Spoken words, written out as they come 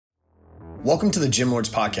Welcome to the Gym Lords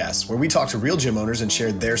Podcast, where we talk to real gym owners and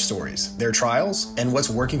share their stories, their trials, and what's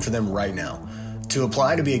working for them right now. To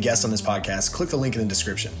apply to be a guest on this podcast, click the link in the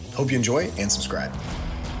description. Hope you enjoy and subscribe.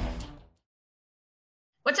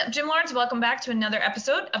 What's up, Gym Lords? Welcome back to another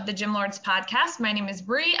episode of the Gym Lords Podcast. My name is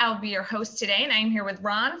Bree. I'll be your host today, and I'm here with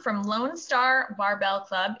Ron from Lone Star Barbell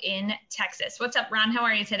Club in Texas. What's up, Ron? How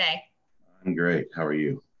are you today? I'm great. How are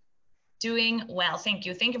you? Doing well, thank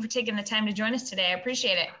you. Thank you for taking the time to join us today. I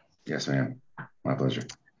appreciate it. Yes, ma'am. My pleasure.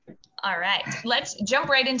 All right, let's jump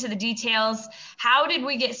right into the details. How did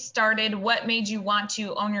we get started? What made you want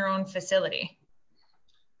to own your own facility?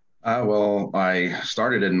 Well, I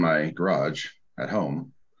started in my garage at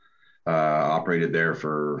home, operated there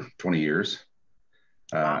for 20 years.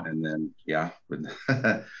 Wow. And then,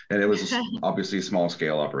 and it was obviously a small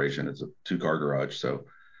scale operation. It's a 2-car garage. So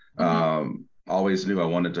always knew I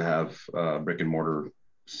wanted to have a brick and mortar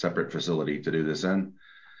separate facility to do this in.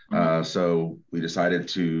 So we decided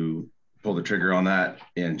to pull the trigger on that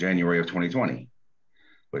in January of 2020,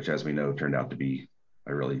 which, as we know, turned out to be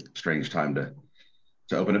a really strange time to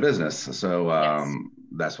open a business. So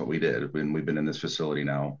that's what we did. And we've been in this facility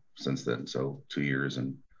now since then. So 2 years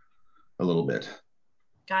and a little bit.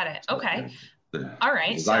 Got it. Okay. All right.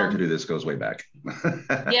 The desire to do this goes way back.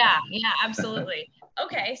 Yeah, absolutely.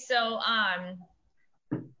 Okay. So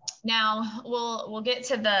now we'll get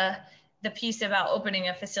to the piece about opening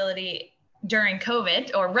a facility during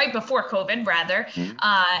COVID, or right before COVID rather,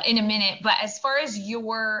 in a minute. But as far as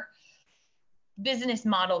your business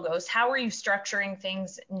model goes, how are you structuring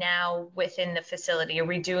things now within the facility? Are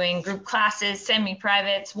we doing group classes,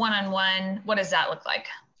 semi-privates, one-on-one? What does that look like?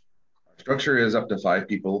 Structure is up to 5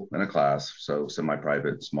 people in a class. So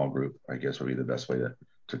semi-private, small group, I guess would be the best way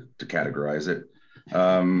to categorize it.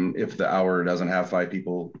 If the hour doesn't have 5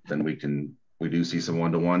 people, then we do see some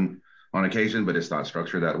one-to-one on occasion, but it's not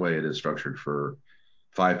structured that way. It is structured for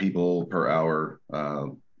 5 people per hour.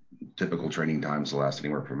 Typical training times last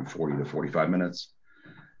anywhere from 40 to 45 minutes.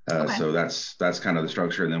 So that's kind of the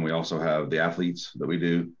structure. And then we also have the athletes that we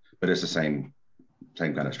do, but it's the same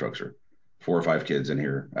kind of structure. 4 or 5 kids in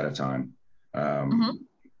here at a time.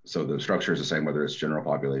 So the structure is the same, whether it's general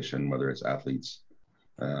population, whether it's athletes.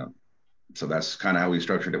 So that's kind of how we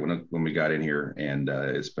structured it when we got in here, and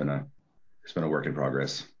it's been a work in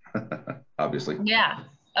progress. Obviously. Yeah.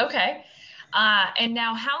 Okay. And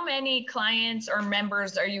now how many clients or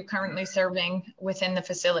members are you currently serving within the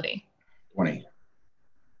facility? 20.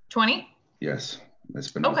 20? Yes.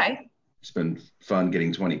 It's been it's been fun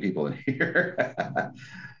getting 20 people in here.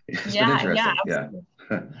 It's been interesting. Yeah.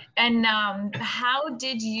 And how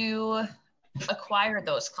did you acquire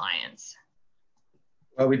those clients?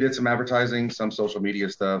 Well, we did some advertising, some social media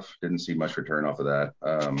stuff. Didn't see much return off of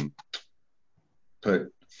that.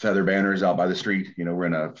 Put feather banners out by the street. We're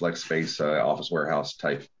in a flex space, office warehouse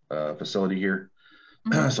type facility here.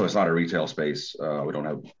 So it's not a retail space. We don't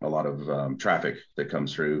have a lot of traffic that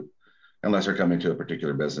comes through unless they're coming to a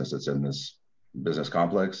particular business that's in this business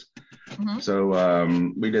complex. So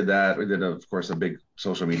we did that. We did, of course, a big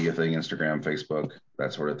social media thing, Instagram, Facebook,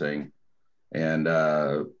 that sort of thing. And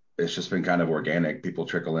it's just been kind of organic. People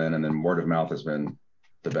trickle in, and then word of mouth has been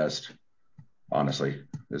the best, honestly,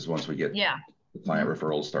 is once we get the client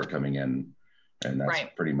referrals start coming in, and that's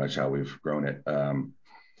pretty much how we've grown it.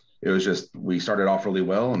 It was just, we started off really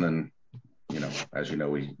well, and then, as you know,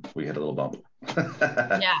 we hit a little bump.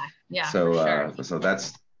 So so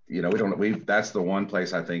that's, that's the one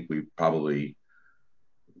place I think we probably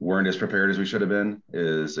weren't as prepared as we should have been,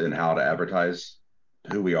 is in how to advertise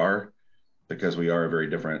who we are, because we are a very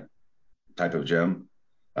different type of gym.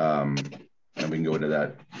 And we can go into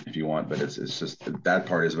that if you want, but it's just, that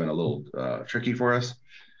part has been a little tricky for us,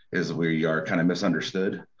 is we are kind of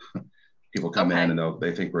misunderstood. People come in and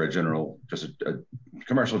they think we're just a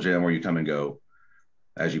commercial gym where you come and go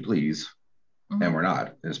as you please, and we're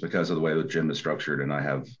not. It's because of the way the gym is structured, and I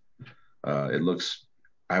have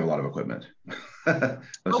a lot of equipment.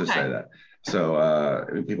 Let's just say that. So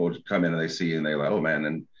people come in and they see, and they're like, oh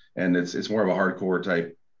man, and it's more of a hardcore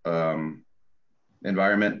type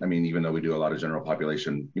environment. I mean, even though we do a lot of general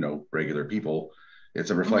population, regular people,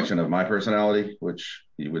 it's a reflection of my personality, which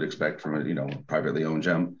you would expect from a, privately owned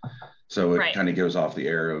gym. So it kind of gives off the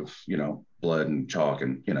air of, blood and chalk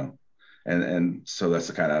and, and so that's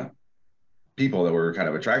the kind of people that were kind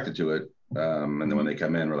of attracted to it. And then when they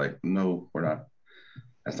come in, we're like, no, we're not.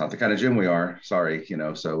 That's not the kind of gym we are. Sorry.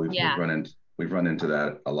 So we've run into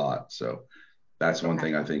that a lot. So that's one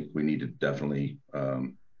thing I think we need to definitely,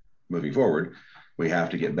 moving forward, we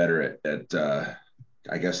have to get better at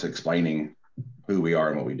I guess, explaining who we are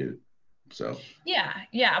and what we do. So. Yeah,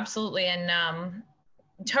 absolutely. And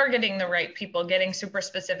targeting the right people, getting super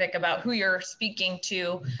specific about who you're speaking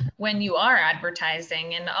to when you are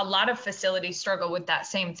advertising. And a lot of facilities struggle with that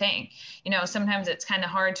same thing. Sometimes it's kind of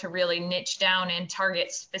hard to really niche down and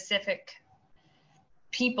target specific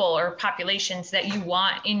people or populations that you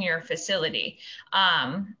want in your facility.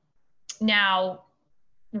 Now,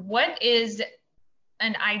 what is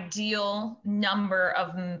an ideal number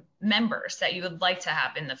of members that you would like to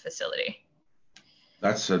have in the facility?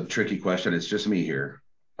 That's a tricky question. It's just me here.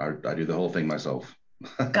 I do the whole thing myself.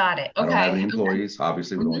 Got it. Okay. I don't have any employees,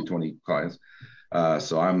 obviously, with only 20 clients.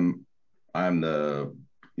 So I'm the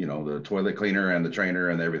toilet cleaner and the trainer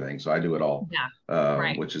and everything. So I do it all,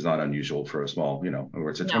 right. Which is not unusual for a small, where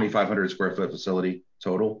it's a 2,500 square foot facility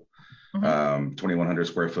total. 2,100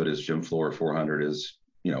 square foot is gym floor, 400 is,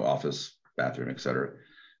 office, bathroom, etc.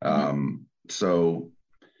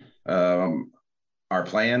 Our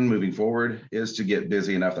plan moving forward is to get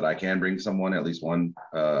busy enough that I can bring someone, at least one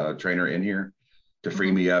trainer in here to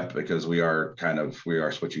free me up, because we are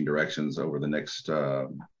switching directions over the next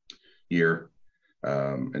year,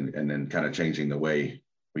 and then kind of changing the way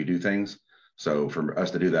we do things. So for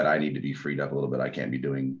us to do that, I need to be freed up a little bit. I can't be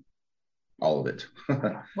doing all of it.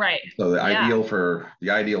 Right. So the ideal for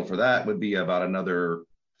that would be about another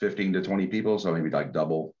 15 to 20 people. So maybe like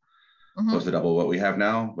close to double what we have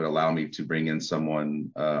now, would allow me to bring in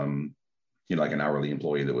someone, like an hourly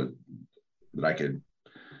employee that I could,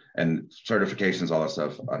 and certifications, all that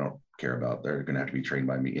stuff, I don't care about. They're going to have to be trained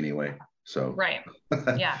by me anyway. So, right.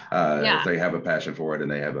 Yeah. If they have a passion for it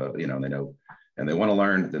and they have they know, and they want to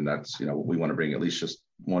learn, then that's, we want to bring at least just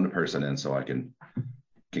one person in so I can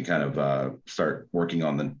kind of start working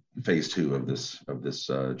on the phase 2 of this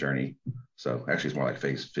journey. So actually it's more like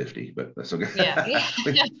phase 50, but that's okay. Yeah.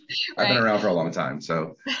 I've been around for a long time.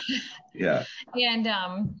 So yeah. And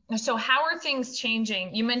so how are things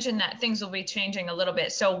changing? You mentioned that things will be changing a little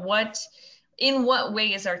bit. So in what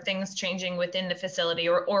ways are things changing within the facility,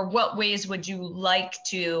 or what ways would you like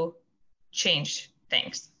to change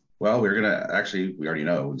things? Well, we already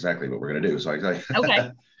know exactly what we're going to do. So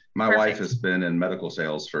okay. My wife has been in medical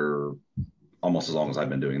sales for almost as long as I've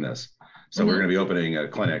been doing this. So we're going to be opening a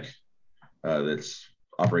clinic that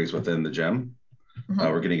operates within the gym.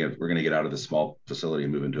 We're going to get out of this small facility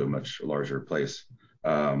and move into a much larger place.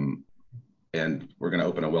 And we're going to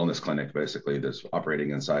open a wellness clinic, basically, that's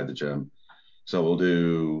operating inside the gym. So we'll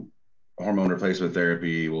do hormone replacement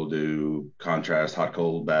therapy. We'll do contrast, hot,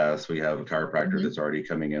 cold baths. We have a chiropractor that's already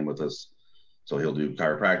coming in with us. So he'll do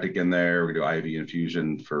chiropractic in there. We do IV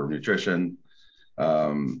infusion for nutrition.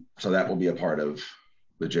 So that will be a part of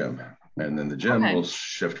the gym. And then the gym will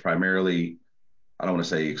shift primarily, I don't want to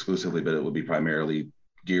say exclusively, but it will be primarily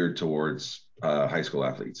geared towards high school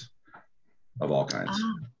athletes of all kinds,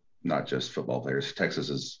 not just football players. Texas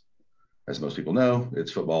is, as most people know,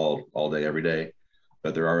 it's football all day, every day.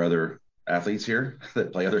 But there are other athletes here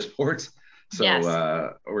that play other sports.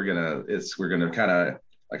 So we're gonna kind of,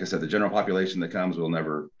 like I said, the general population that comes, we'll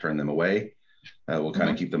never turn them away. We'll kind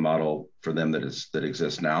of keep the model for them that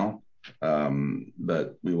exists now.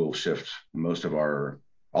 But we will shift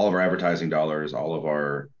all of our advertising dollars, all of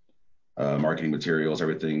our marketing materials,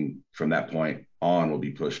 everything from that point on will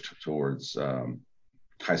be pushed towards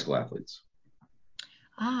high school athletes.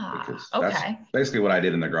 Because that's basically what I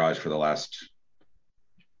did in the garage for the last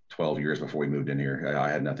 12 years before we moved in here. I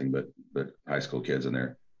had nothing but high school kids in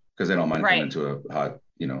there, because they don't mind coming to a hot,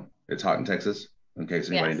 it's hot in Texas, in case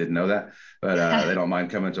anybody didn't know that, but they don't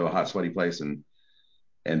mind coming to a hot, sweaty place and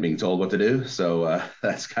being told what to do. So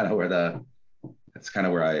that's kind of where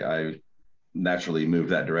I naturally moved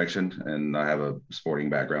that direction. And I have a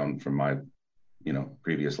sporting background from my,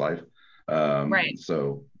 previous life.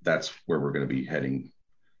 So that's where we're going to be heading.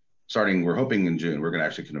 We're hoping in June, we're going to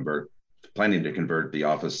actually planning to convert the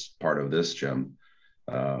office part of this gym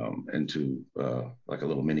into like a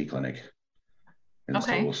little mini clinic. And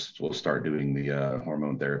so we'll start doing the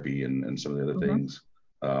hormone therapy and some of the other things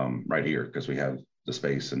right here, because we have the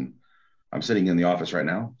space. And I'm sitting in the office right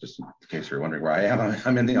now, just in case you're wondering where I am.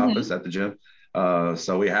 I'm in the office at the gym.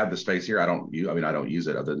 So we have the space here. I don't use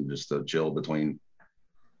it other than just to chill between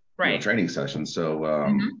training sessions.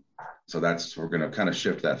 So so we're going to kind of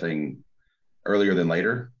shift that thing earlier than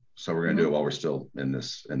later. So we're going to do it while we're still in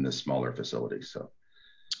this smaller facility. So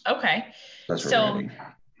that's where we're heading.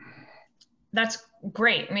 That's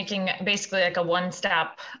great, making basically like a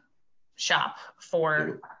one-stop shop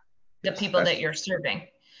for the people that you're serving.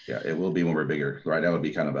 Yeah, it will be when we're bigger. Right now it would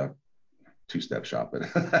be kind of a two-step shop, but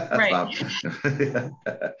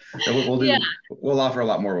we'll offer a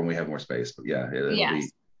lot more when we have more space. But it'll be.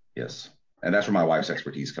 And that's where my wife's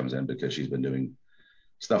expertise comes in, because she's been doing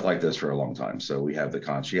stuff like this for a long time. So we have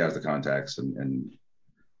she has the contacts, and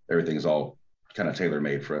everything's all kind of tailor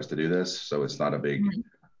made for us to do this. So it's not a big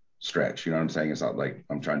stretch. You know what I'm saying? It's not like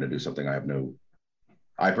I'm trying to do something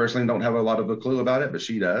I personally don't have a lot of a clue about it, but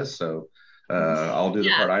she does. So I'll do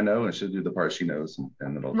the part I know, and she'll do the part she knows,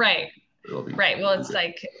 and it'll be right. Well, it's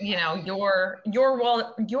like, you know, your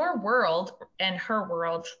world and her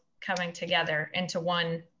world coming together into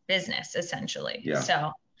one business, essentially. Yeah.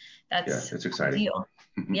 So that's it's exciting. Ideal.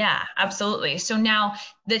 Yeah, absolutely. So now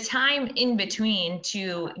the time in between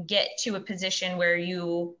to get to a position where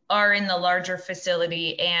you are in the larger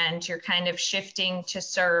facility and you're kind of shifting to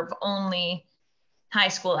serve only high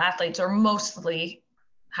school athletes or mostly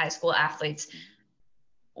high school athletes.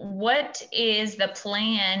 What is the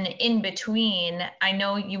plan in between? I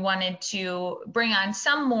know you wanted to bring on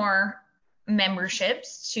some more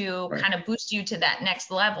memberships to kind of boost you to that next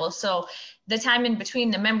level. So the time in between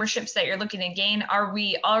the memberships that you're looking to gain, are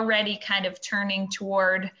we already kind of turning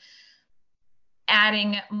toward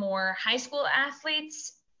adding more high school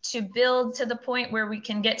athletes to build to the point where we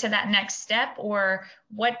can get to that next step? Or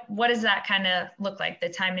what does that kind of look like, the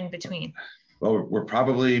time in between? Well, we're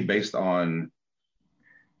probably, based on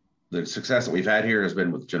the success that we've had here, has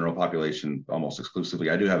been with general population almost exclusively.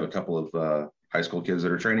 I do have a couple of high school kids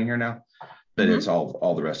that are training here now, but it's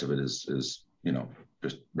all the rest of it is, you know,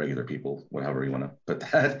 just regular people, whatever you want to put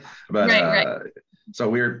that. But so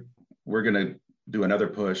we're going to do another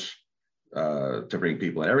push to bring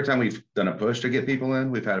people in. Every time we've done a push to get people in,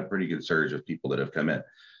 we've had a pretty good surge of people that have come in,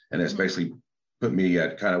 and it's basically put me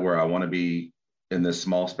at kind of where I want to be in this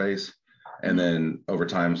small space. And then over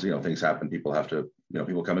time, you know, things happen. People have to, you know,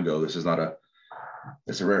 people come and go. This is not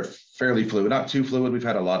it's a fairly fluid, not too fluid. We've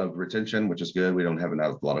had a lot of retention, which is good. We don't have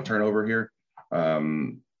a lot of turnover here,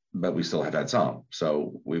 but we still have had some.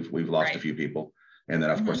 So we've lost a few people. And then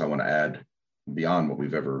of course I want to add beyond what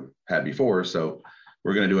we've ever had before. So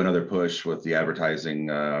we're going to do another push with the advertising,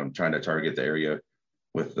 trying to target the area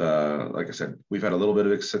with, like I said, we've had a little bit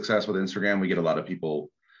of success with Instagram. We get a lot of people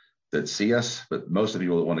that see us, but most of the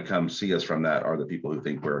people that want to come see us from that are the people who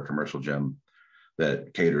think we're a commercial gym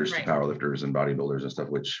that caters to powerlifters and bodybuilders and stuff,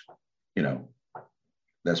 which, you know,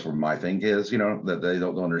 that's where my thing is, you know, that they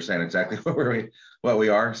don't understand exactly what we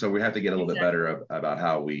are. So we have to get a little bit better about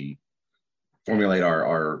how we formulate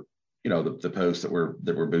our you know, the posts that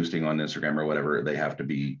we're boosting on Instagram or whatever. They have to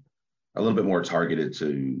be a little bit more targeted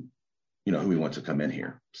to, you know, who we want to come in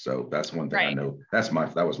here. So that's one thing I know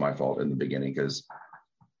that was my fault in the beginning, because,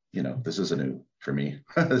 you know, this is new for me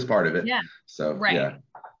as part of it. Yeah. So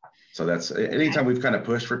so that's anytime we've kind of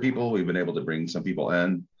pushed for people, we've been able to bring some people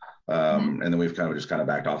in, and then we've kind of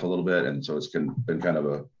backed off a little bit, and so it's been kind of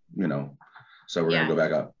a, you know, so we're gonna go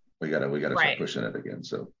back up. We gotta start pushing it again.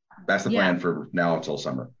 So that's the plan for now until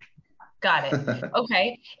summer. Got it.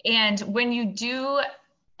 Okay. And when you do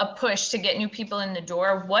a push to get new people in the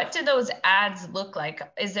door, what do those ads look like?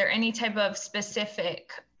 Is there any type of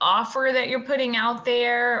specific offer that you're putting out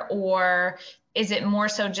there, or is it more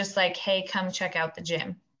so just like, hey, come check out the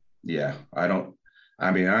gym? Yeah,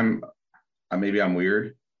 maybe I'm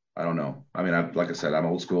weird. I don't know. I mean, like I said, I'm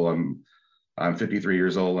old school. I'm 53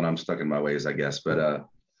 years old and I'm stuck in my ways, I guess. But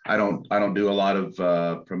I don't do a lot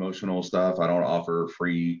of promotional stuff. I don't offer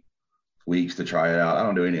free weeks to try it out. I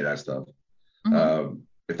don't do any of that stuff.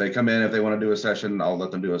 If they come in, if they want to do a session, I'll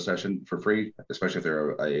let them do a session for free, especially if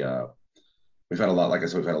they're we've had a lot, like I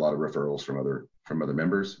said, we've had a lot of referrals from other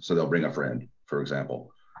members. So they'll bring a friend, for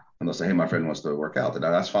example, and they'll say, hey, my friend wants to work out.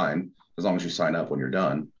 That's fine. As long as you sign up when you're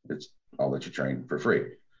done, I'll let you train for free.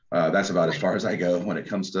 That's about as far as I go when it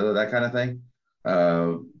comes to that kind of thing.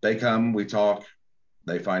 They come, we talk,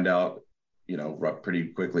 they find out, you know, pretty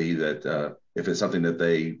quickly that if it's something that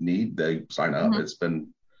they need, they sign up. It's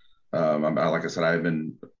been, like I said, I've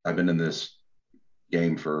been in this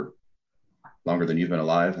game for longer than you've been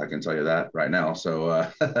alive. I can tell you that right now. So,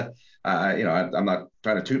 I'm not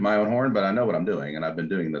trying to toot my own horn, but I know what I'm doing, and I've been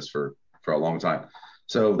doing this for a long time.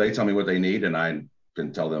 So they tell me what they need, and I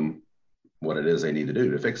can tell them what it is they need to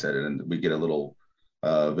do to fix it. And we get a little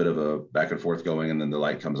bit of a back and forth going, and then the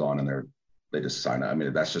light comes on, and they just sign up. I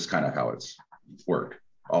mean, that's just kind of how it's worked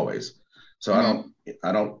always. So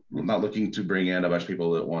I'm not looking to bring in a bunch of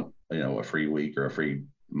people that want, you know, a free week or a free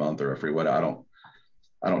month or a free what. I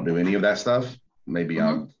don't do any of that stuff. Maybe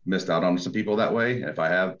I've missed out on some people that way. If I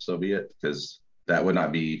have, so be it, because that would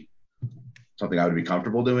not be something I would be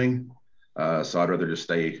comfortable doing. So I'd rather just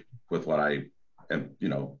stay with what I am, you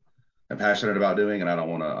know, am passionate about doing. And I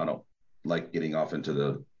don't like getting off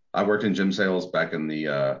into I worked in gym sales back in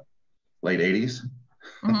the late 80s.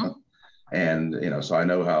 And, you know, so I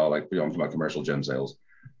know how, like, you know, I'm talking about commercial gym sales,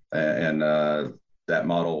 and that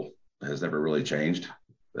model has never really changed.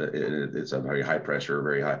 It's a very high pressure,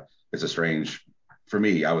 very high. It's a strange, for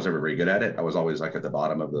me, I was never very good at it. I was always like at the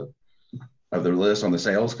bottom of the list on the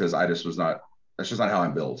sales, because I just was not, that's just not how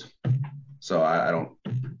I'm built. So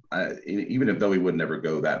even if though we would never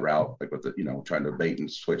go that route, like with the, trying to bait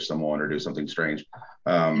and switch someone or do something strange.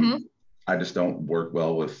 I just don't work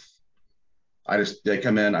well with, they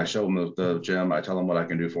come in, I show them the gym, I tell them what I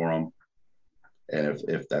can do for them. And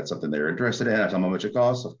if that's something they're interested in, I tell them how much it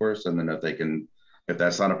costs, of course. And then if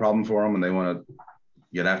that's not a problem for them and they want to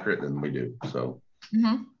get after it, then we do. So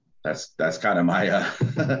that's kind of my,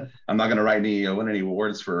 I'm not going to write win any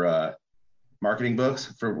awards for marketing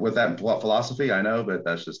books with that philosophy, I know, but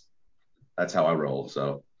that's how I roll.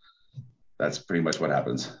 So that's pretty much what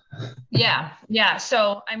happens. Yeah.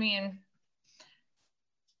 So, I mean,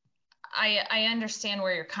 I understand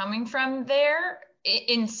where you're coming from there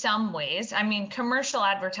in some ways. I mean, commercial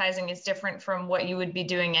advertising is different from what you would be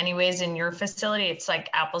doing anyways in your facility. It's like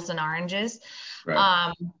apples and oranges.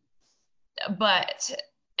 Right. But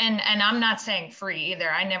I'm not saying free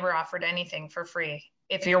either. I never offered anything for free.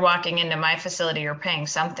 If you're walking into my facility, you're paying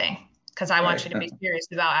something, because I want you to be serious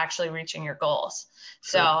about actually reaching your goals.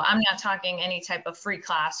 Sure. So I'm not talking any type of free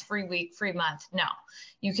class, free week, free month. No,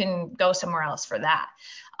 you can go somewhere else for that.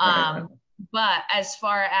 Right. But as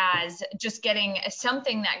far as just getting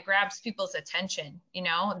something that grabs people's attention,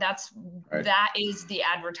 that is the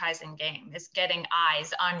advertising game, is getting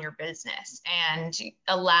eyes on your business and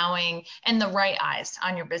and the right eyes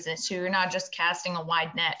on your business too. You're not just casting a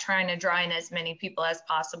wide net, trying to draw in as many people as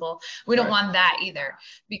possible. We don't want that either,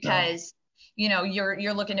 because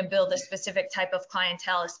you're looking to build a specific type of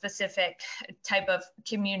clientele, a specific type of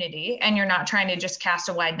community, and you're not trying to just cast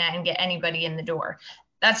a wide net and get anybody in the door.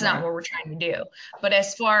 That's not what we're trying to do. But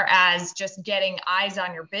as far as just getting eyes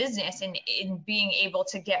on your business and in being able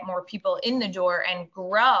to get more people in the door and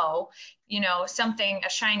grow, a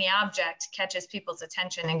shiny object catches people's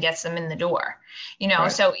attention and gets them in the door,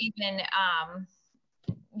 so even,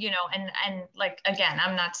 and like, again,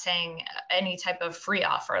 I'm not saying any type of free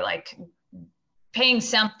offer, like paying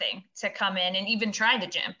something to come in and even try the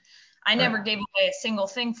gym. I never gave away a single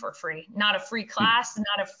thing for free, not a free class,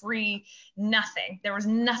 not a free nothing. There was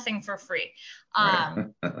nothing for free.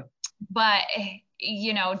 But,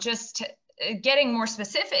 just getting more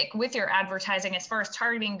specific with your advertising as far as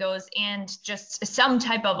targeting goes, and just some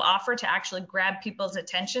type of offer to actually grab people's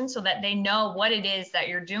attention so that they know what it is that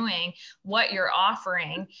you're doing, what you're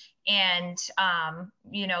offering. And,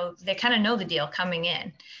 they kind of know the deal coming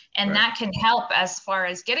in, and that can help as far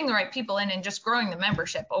as getting the right people in and just growing the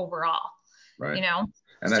membership overall,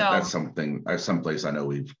 And that's something, someplace I know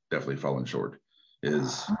we've definitely fallen short,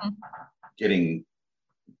 is getting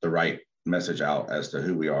the right message out as to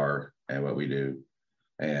who we are and what we do,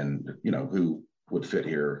 and who would fit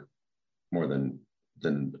here more than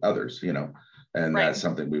others, and that's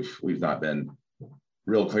something we've not been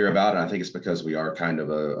real clear about. And I think it's because we are kind of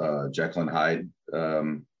a Jekyll and Hyde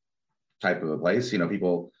type of a place.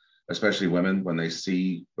 People, especially women, when they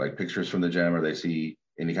see like pictures from the gym or they see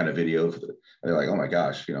any kind of video, they're like, oh my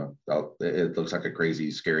gosh, it looks like a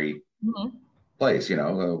crazy, scary place,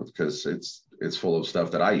 because it's full of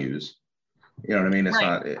stuff that I use. You know what I mean? It's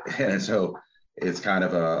not, and so it's kind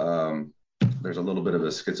of there's a little bit of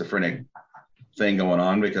a schizophrenic thing going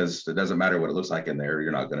on, because it doesn't matter what it looks like in there.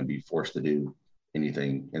 You're not going to be forced to do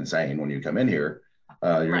anything insane when you come in here.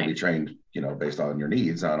 You're going to be trained, based on your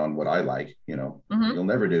needs, not on what I like. You'll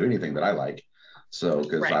never do anything that I like. So,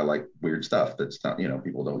 because I like weird stuff that's not,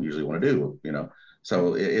 people don't usually want to do,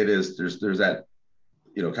 so it is, there's that,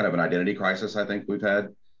 kind of an identity crisis I think we've had,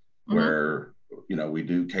 where, we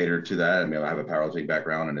do cater to that. I mean, I have a powerlifting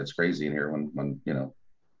background, and it's crazy in here when the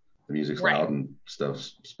music's loud and stuff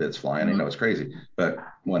spits flying, it's crazy. But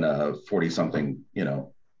when a 40-something,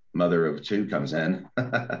 mother of two comes in,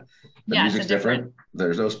 the music's different.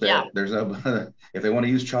 There's no spit. There's no, if they want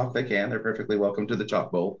to use chalk, they can. They're perfectly welcome to the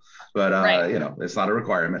chalk bowl, but it's not a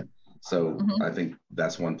requirement. So I think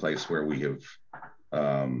that's one place where we have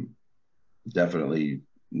definitely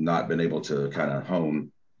not been able to kind of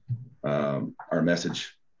hone our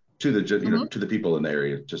message to the to the people in the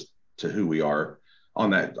area, just to who we are on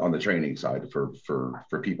the training side for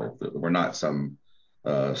people. We're not some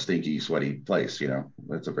stinky, sweaty place.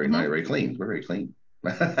 It's a very nice, very clean. We're very clean.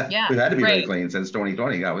 We've had to be very clean since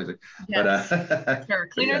 2020, obviously. Yes. But sure,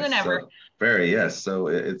 cleaner than ever. So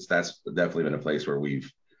that's definitely been a place where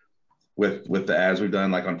we've, with the ads we've done,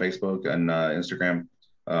 like on Facebook and Instagram,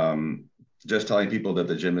 just telling people that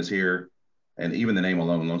the gym is here. And even the name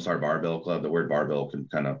alone, Lone Star Barbell Club, the word barbell can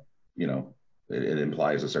kind of, it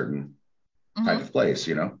implies a certain type of place,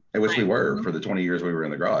 which we were Mm-hmm. for the 20 years we were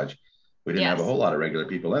in the garage. We didn't have a whole lot of regular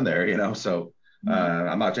people in there, so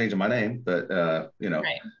I'm not changing my name, but,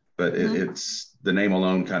 but it's the name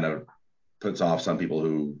alone kind of puts off some people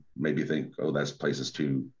who maybe think, oh, that place is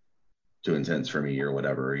too intense for me or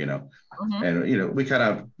whatever, and, we kind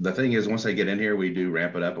of, the thing is, once they get in here, we do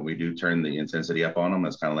ramp it up and we do turn the intensity up on them.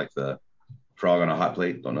 That's kind of like the frog on a hot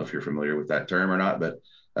plate. Don't know if you're familiar with that term or not, but,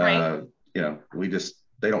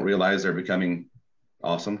 they don't realize they're becoming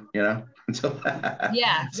awesome, until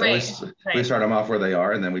we start them off where they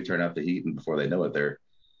are, and then we turn up the heat, and before they know it,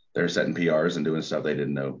 they're setting PRs and doing stuff they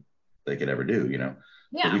didn't know they could ever do,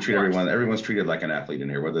 Yeah, we treat everyone's treated like an athlete in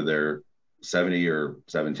here, whether they're 70 or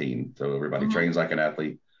 17. So everybody trains like an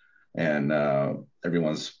athlete, and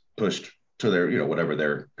everyone's pushed to their, whatever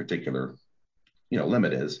their particular,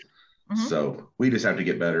 limit is. So we just have to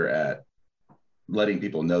get better at letting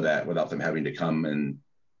people know that without them having to come and,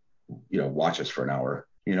 watch us for an hour.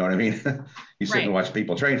 You know what I mean? You sit and watch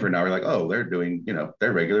people train for an hour, like, oh, they're doing,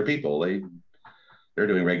 they're regular people. They're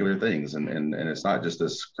doing regular things, and it's not just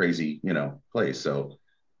this crazy, place. So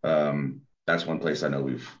that's one place I know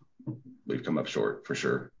we've come up short for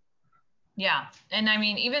sure. Yeah. And I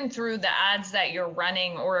mean, even through the ads that you're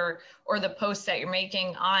running or the posts that you're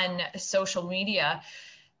making on social media,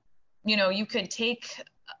 you could take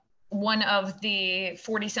one of the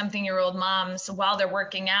 40-something-year-old moms while they're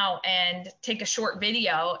working out and take a short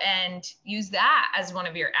video and use that as one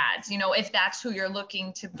of your ads, if that's who you're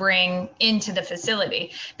looking to bring into the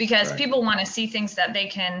facility, because people want to see things that they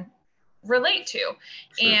can relate to.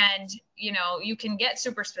 Sure. And, you can get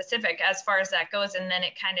super specific as far as that goes. And then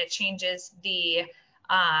it kind of changes the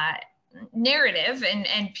narrative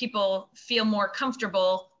and people feel more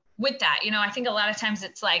comfortable with that. I think a lot of times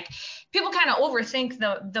it's like people kind of overthink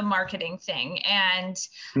the marketing thing, and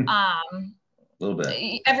a little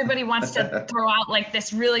bit. Everybody wants to throw out like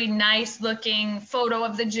this really nice looking photo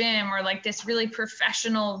of the gym or like this really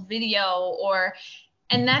professional video,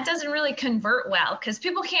 and that doesn't really convert well because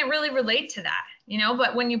people can't really relate to that,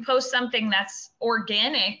 but when you post something that's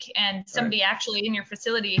organic and somebody actually in your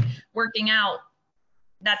facility working out,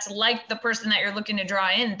 that's like the person that you're looking to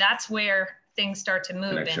draw in, that's where things start to move.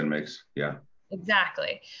 Connection makes,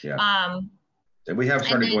 exactly. And we have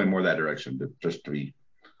started going more that direction, to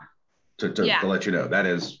let you know. That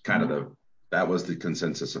is kind of that was the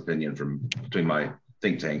consensus opinion between my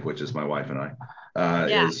think tank, which is my wife and I,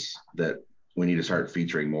 is that we need to start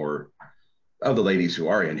featuring more of the ladies who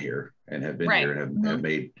are in here and have been here and have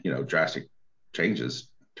made, drastic changes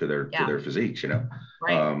to their physiques,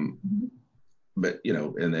 but,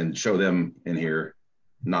 and then show them in here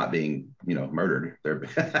not being, murdered. They're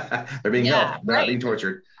being helped. They're not being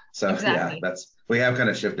tortured. So we have kind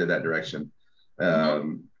of shifted that direction.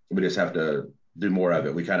 We just have to do more of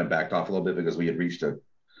it. We kind of backed off a little bit because we had reached a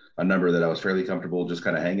number that I was fairly comfortable just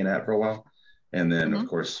kind of hanging at for a while. And then of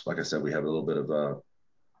course, like I said, we have a little bit of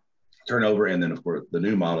turnover. And then of course the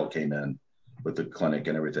new model came in with the clinic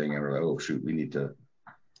and everything. And we're like, oh shoot, we need to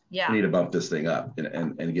bump this thing up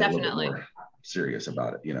and get a little bit more serious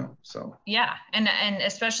about it, so. Yeah. And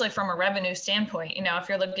especially from a revenue standpoint, if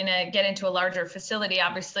you're looking to get into a larger facility,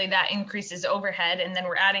 obviously that increases overhead. And then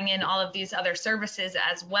we're adding in all of these other services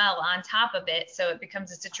as well on top of it. So it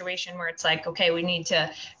becomes a situation where it's like, okay, we need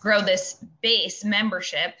to grow this base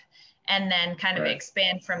membership and then kind of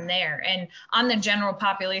expand from there. And on the general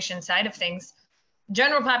population side of things,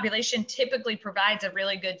 general population typically provides a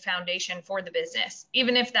really good foundation for the business,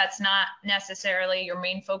 even if that's not necessarily your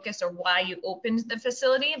main focus or why you opened the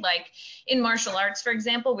facility. Like in martial arts, for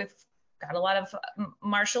example, we've got a lot of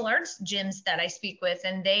martial arts gyms that I speak with,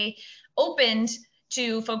 and they opened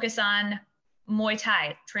to focus on Muay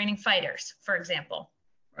Thai, training fighters, for example.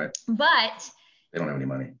 Right. But they don't have any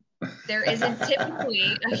money. There isn't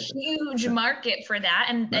typically a huge market for that.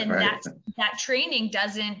 And that training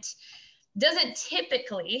doesn't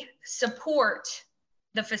typically support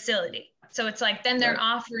the facility. So it's like, then they're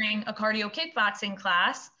offering a cardio kickboxing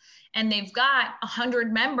class and they've got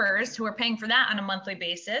 100 members who are paying for that on a monthly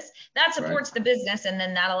basis. That supports the business. And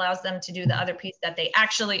then that allows them to do the other piece that they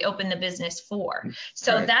actually open the business for.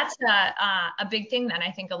 So that's a big thing that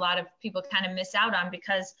I think a lot of people kind of miss out on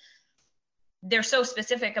because they're so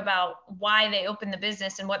specific about why they open the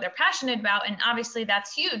business and what they're passionate about. And obviously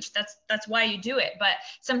that's huge. That's why you do it. But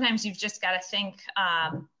sometimes you've just got to think,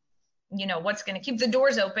 what's going to keep the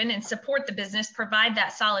doors open and support the business, provide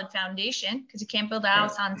that solid foundation, because you can't build a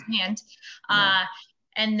house on sand.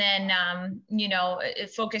 And then,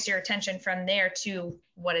 focus your attention from there to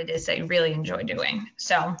what it is that you really enjoy doing.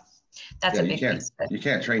 So that's a big piece. You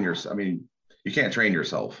can't train yourself. I mean, you can't train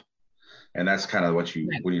yourself. And that's kind of what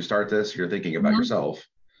Right. when you start this, you're thinking about yourself,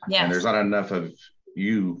 and there's Yes. not enough of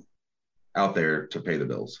you out there to pay the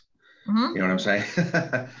bills. You know what I'm saying?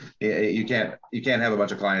 You can't have a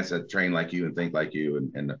bunch of clients that train like you and think like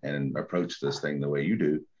you and approach this thing the way you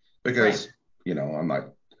do, because Right.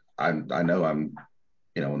 I know I'm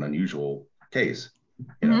an unusual case.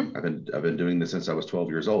 I've been doing this since I was 12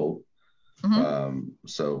 years old,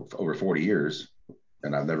 so for over 40 years,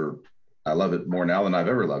 and I love it more now than I've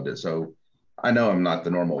ever loved it. So I know I'm not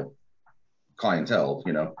the normal clientele,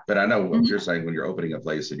 but I know what you're saying when you're opening a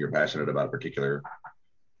place and you're passionate about a particular,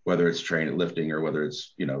 whether it's training, lifting, or whether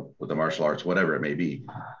it's, with the martial arts, whatever it may be,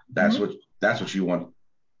 that's what you want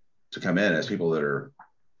to come in as, people that are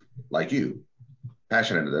like you,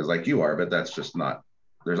 passionate as like you are, but there's not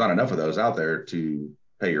enough of those out there to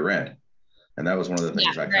pay your rent. And that was one of the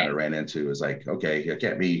things I kind of ran into, is like, okay, you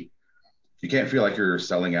can't feel like you're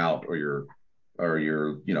selling out, or you're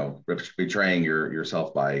betraying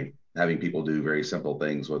yourself by having people do very simple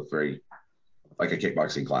things with very, like a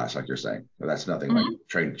kickboxing class, like you're saying. That's nothing like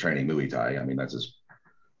training Muay Thai. I mean, that's as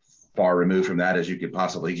far removed from that as you could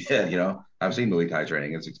possibly get. I've seen Muay Thai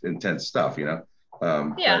training; it's intense stuff. Yeah,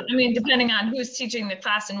 I mean, depending on who's teaching the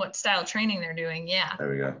class and what style training they're doing. Yeah. There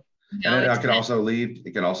we go. And it can also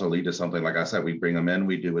lead to something, like I said, we bring them in,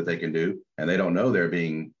 we do what they can do, and they don't know they're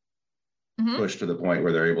being pushed to the point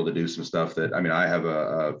where they're able to do some stuff that, I mean, I have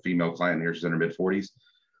a female client here, she's in her mid 40s,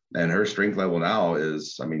 and her strength level now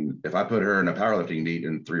is, I mean, if I put her in a powerlifting meet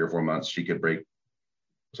in 3 or 4 months, she could break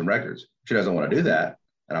some records. She doesn't want to do that,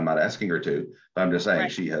 and I'm not asking her to, but I'm just saying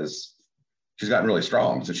she's gotten really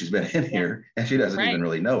strong since she's been in here, and she doesn't even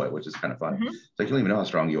really know it, which is kind of fun. It's like, you don't even know how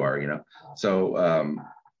strong you are, So,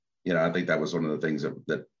 I think that was one of the things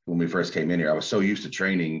that when we first came in here, I was so used to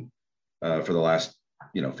training for the last,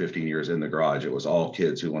 15 years in the garage. It was all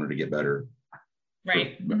kids who wanted to get better.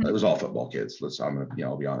 Right. It was all football kids.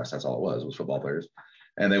 I'll be honest. That's all it was football players.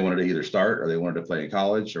 And they wanted to either start, or they wanted to play in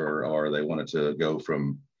college, or they wanted to go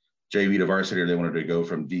from JV to varsity, or they wanted to go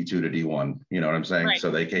from D2 to D1. You know what I'm saying? Right.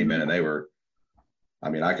 So they came in and they were, I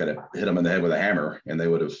mean, I could have hit them in the head with a hammer and they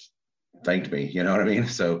would have thanked me. You know what I mean?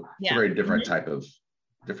 So it's a very different type of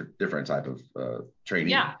training.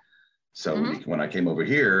 Yeah. So when I came over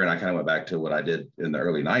here, and I kind of went back to what I did in the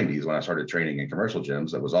early 90s when I started training in commercial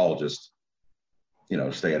gyms, that was all just,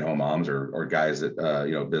 stay-at-home moms or guys that,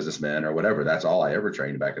 businessmen or whatever. That's all I ever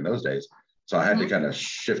trained back in those days. So I had to kind of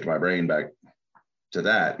shift my brain back to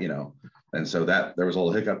that, and so that there was a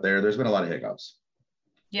little hiccup there. There's been a lot of hiccups.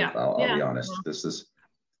 Yeah. I'll be honest. This is,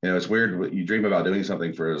 it's weird. You dream about doing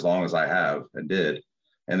something for as long as I have and did.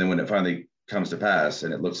 And then when it finally comes to pass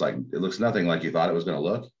and it looks nothing like you thought it was going to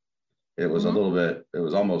look, it was a little bit, it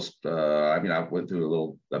was almost, I went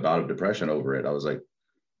through a bout of depression over it. I was like,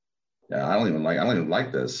 yeah, I don't even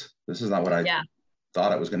like this. This is not what I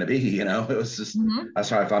thought it was going to be. It was just,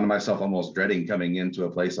 that's why I found myself almost dreading coming into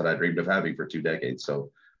a place that I dreamed of having for 2 decades.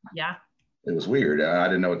 So yeah, it was weird. I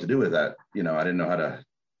didn't know what to do with that. I didn't know how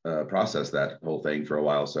to process that whole thing for a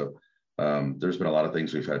while. So there's been a lot of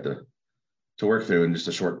things we've had to work through in just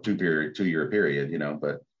a short 2-year period,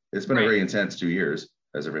 but it's been a very intense 2 years,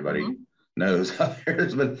 as everybody knows.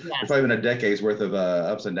 There's probably been a decade's worth of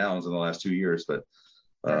ups and downs in the last 2 years, but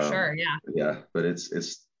for sure. Yeah. But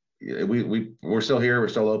we're still here. We're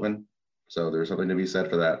still open. So there's something to be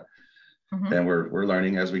said for that. And we're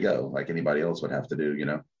learning as we go, like anybody else would have to do,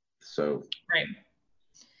 so. Right.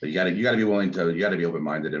 But you gotta be willing to, you gotta be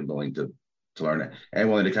open-minded and willing to learn it, and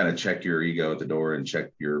willing to kind of check your ego at the door and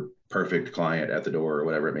check your perfect client at the door, or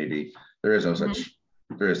whatever it may be. There is no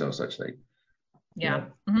such thing. Yeah.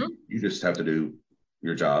 You just have to do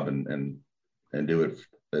your job and do it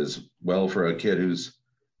as well for a kid who's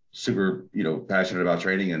super, passionate about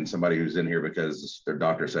training, and somebody who's in here because their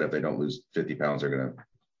doctor said if they don't lose 50 pounds, they're going to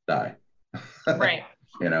die. Right.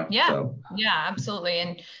 Yeah. So. Yeah, absolutely.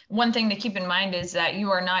 And one thing to keep in mind is that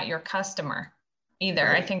you are not your customer either.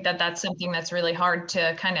 Right. I think that that's something that's really hard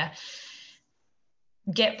to kind of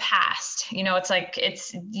get past. It's like,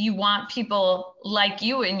 you want people like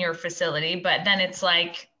you in your facility, but then it's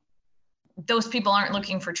like, those people aren't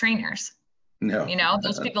looking for trainers. No,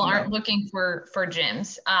 those people aren't looking for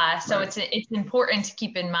gyms. So right. It's important to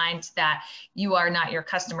keep in mind that you are not your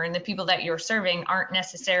customer, and the people that you're serving aren't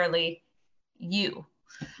necessarily you.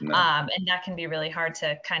 No. And that can be really hard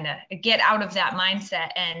to kind of get out of that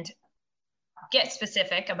mindset and get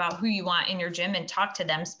specific about who you want in your gym, and talk to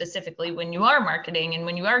them specifically when you are marketing and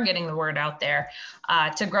when you are getting the word out there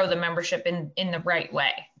to grow the membership in the right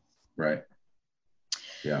way. Right.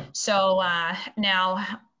 Yeah. So now,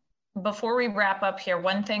 before we wrap up here,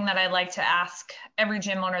 one thing that I like to ask every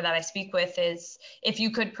gym owner that I speak with is if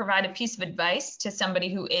you could provide a piece of advice to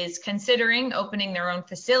somebody who is considering opening their own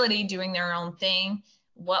facility, doing their own thing,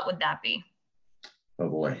 what would that be? Oh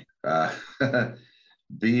boy.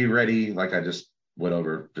 Be ready. Like I just went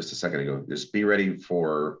over just a second ago, just be ready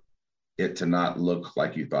for it to not look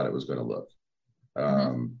like you thought it was going to look.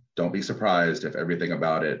 Don't be surprised if everything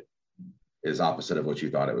about it is opposite of what you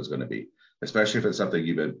thought it was going to be, especially if it's something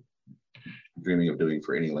you've been dreaming of doing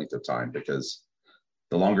for any length of time, because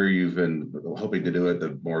the longer you've been hoping to do it,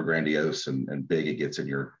 the more grandiose and big it gets in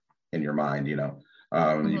your mind.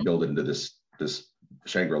 You build it into this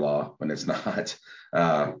Shangri-La when it's not.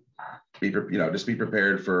 Just be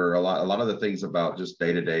prepared for a lot of the things about just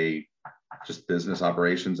day-to-day, just business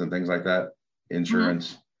operations and things like that.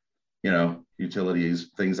 Insurance,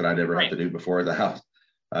 utilities, things that I never had to do before at the house.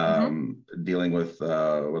 Dealing with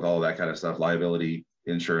all that kind of stuff, liability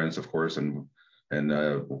insurance, of course, and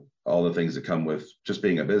all the things that come with just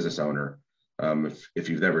being a business owner. If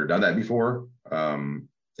you've never done that before,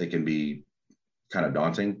 it can be kind of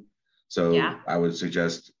daunting. So I would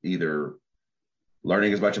suggest either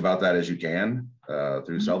learning as much about that as you can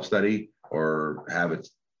through self-study, or have a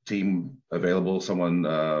team available, someone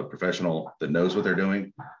professional that knows what they're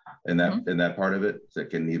doing in that part of it, that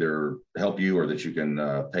can either help you or that you can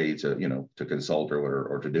pay to consult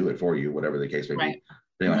or to do it for you, whatever the case may be,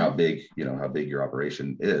 depending on how big your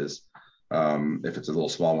operation is. If it's a little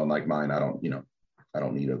small one like mine, I don't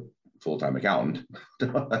need a full-time accountant.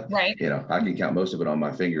 I can count most of it on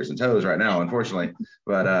my fingers and toes right now, unfortunately.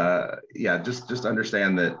 But just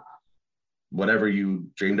understand that whatever you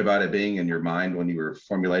dreamed about it being in your mind when you were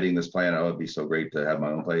formulating this plan, it'd be so great to have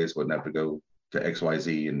my own place, wouldn't have to go to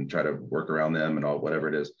XYZ and try to work around them and all, whatever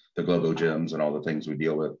it is, the Globo gyms and all the things we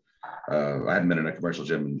deal with. I hadn't been in a commercial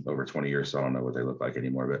gym in over 20 years, so I don't know what they look like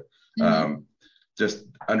anymore, but just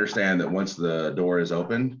understand that once the door is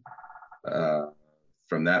open,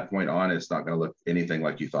 from that point on, it's not going to look anything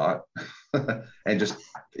like you thought. And just,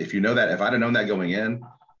 if I'd have known that going in,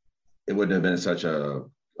 it wouldn't have been such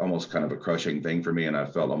almost kind of a crushing thing for me. And I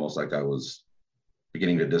felt almost like I was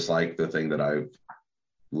beginning to dislike the thing that I've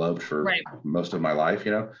loved for most of my life.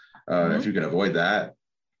 If you can avoid that,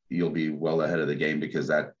 you'll be well ahead of the game, because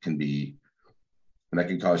that can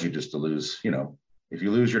cause you just to lose, if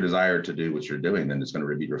you lose your desire to do what you're doing, then it's going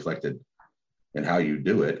to be reflected in how you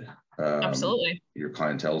do it. Absolutely. Your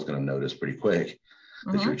clientele is going to notice pretty quick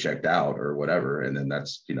that you're checked out or whatever. And then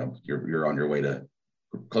that's, you're on your way to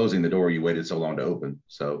closing the door you waited so long to open.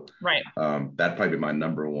 So that'd probably be my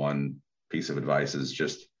number one piece of advice, is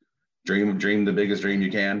just dream the biggest dream you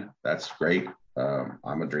can. That's great.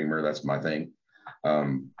 I'm a dreamer. That's my thing.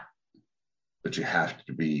 But you have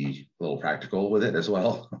to be a little practical with it as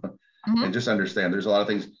well. And just understand there's a lot of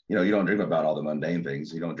things, you don't dream about all the mundane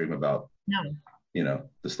things. You don't dream about,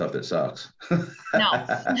 the stuff that sucks. No,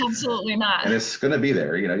 absolutely not. And it's going to be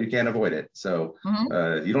there, you can't avoid it. So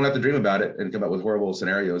you don't have to dream about it and come up with horrible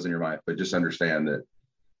scenarios in your mind, but just understand that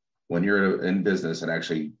when you're in business and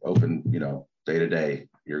actually open, day to day,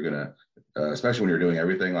 you're going to, especially when you're doing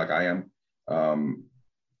everything like I am,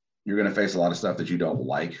 you're going to face a lot of stuff that you don't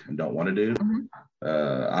like and don't want to do.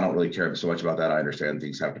 I don't really care so much about that. I understand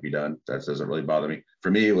things have to be done. That doesn't really bother me.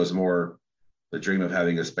 For me, it was more the dream of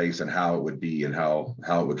having a space and how it would be and how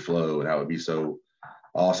it would flow and how it would be so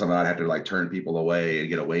awesome. I'd have to turn people away and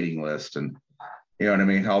get a waiting list. And you know what I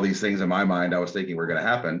mean? All these things in my mind, I was thinking were going to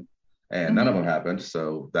happen, and none of them happened.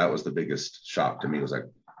 So that was the biggest shock to me. It was like,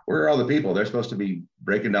 where are all the people? They're supposed to be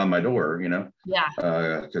breaking down my door,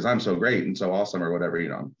 because I'm so great and so awesome or whatever,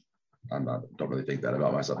 don't really think that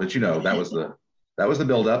about myself, but that was the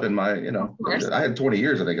buildup in my, I had 20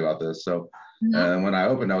 years to think about this. So when I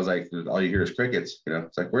opened, I was like, all you hear is crickets,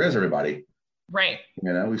 it's like, where is everybody? Right.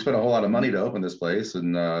 We spent a whole lot of money to open this place,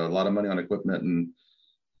 and a lot of money on equipment,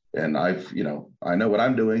 and I've, I know what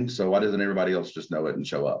I'm doing. So why doesn't everybody else just know it and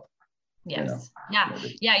show up? Yes.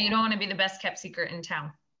 Yeah. You don't want to be the best kept secret in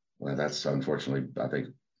town. Well, that's unfortunately, I think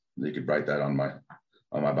you could write that on my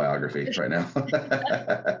biography right now.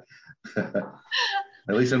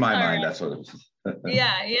 At least in my mind, that's what it is.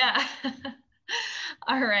 Yeah.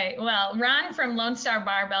 All right. Well, Ron from Lone Star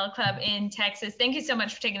Barbell Club in Texas, thank you so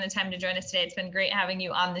much for taking the time to join us today. It's been great having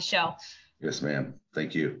you on the show. Yes, ma'am.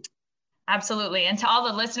 Thank you. Absolutely. And to all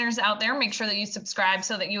the listeners out there, make sure that you subscribe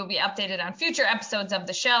so that you will be updated on future episodes of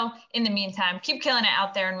the show. In the meantime, keep killing it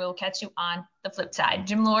out there, and we will catch you on the flip side.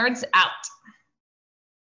 Gym Lords out.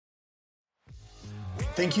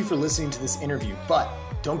 Thank you for listening to this interview, but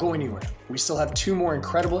don't go anywhere. We still have 2 more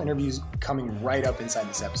incredible interviews coming right up inside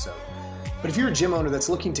this episode. But if you're a gym owner that's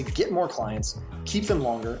looking to get more clients, keep them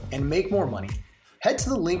longer, and make more money, head to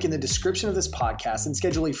the link in the description of this podcast and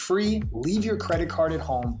schedule a free leave your credit card at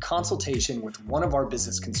home consultation with one of our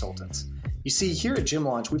business consultants. You see, here at Gym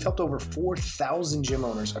Launch, we've helped over 4,000 gym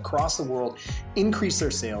owners across the world increase their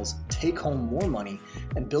sales, take home more money,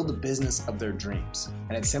 and build the business of their dreams.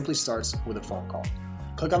 And it simply starts with a phone call.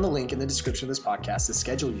 Click on the link in the description of this podcast to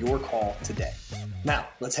schedule your call today. Now,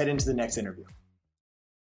 let's head into the next interview.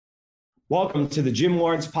 Welcome to the Gym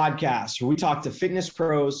Lords podcast, where we talk to fitness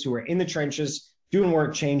pros who are in the trenches, doing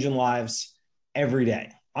work, changing lives every day.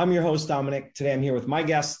 I'm your host, Dominic. Today, I'm here with my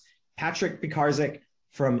guest, Patryk Piekarczyk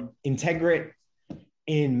from Integrate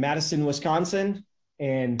in Madison, Wisconsin,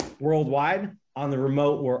 and worldwide on the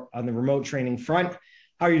remote training front.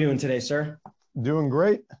 How are you doing today, sir? Doing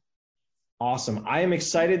great. Awesome. I am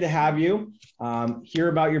excited to have you hear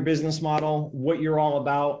about your business model, what you're all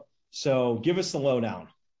about. So give us the lowdown.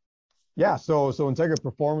 Yeah, so Integrate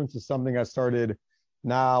Performance is something I started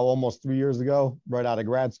now almost 3 years ago, right out of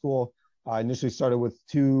grad school. I initially started with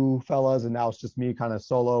two fellas, and now it's just me kind of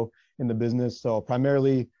solo in the business. So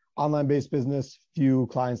primarily online-based business, few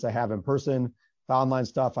clients I have in person. The online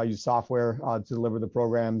stuff, I use software to deliver the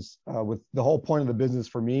programs. With the whole point of the business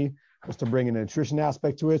for me was to bring in a nutrition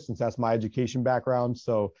aspect to it, since that's my education background.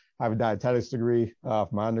 So I have a dietetics degree from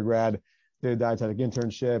my undergrad. Did a dietetic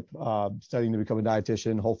internship, studying to become a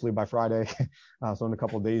dietitian, hopefully by Friday. So in a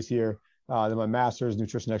couple of days here. Then my master's,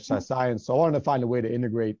 nutrition exercise science. So I wanted to find a way to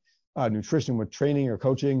integrate nutrition with training or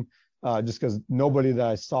coaching, just because nobody that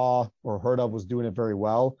I saw or heard of was doing it very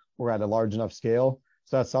well or at a large enough scale.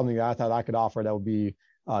 So that's something that I thought I could offer that would be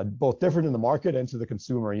both different in the market and to the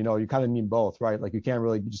consumer. You know, you kind of need both, right? Like you can't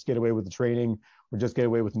really just get away with the training or just get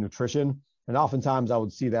away with the nutrition. And oftentimes I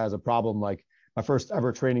would see that as a problem. Like my first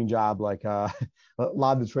ever training job, like a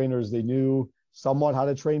lot of the trainers, they knew somewhat how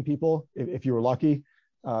to train people if you were lucky.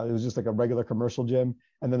 It was just like a regular commercial gym.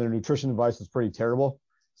 And then their nutrition advice was pretty terrible.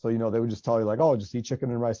 So, you know, they would just tell you like, oh, just eat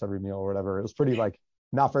chicken and rice every meal or whatever. It was pretty like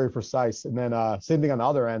not very precise. And then same thing on the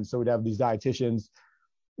other end. So we'd have these dietitians,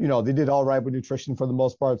 you know, they did all right with nutrition for the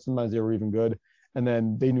most part. Sometimes they were even good. And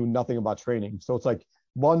then they knew nothing about training. So it's like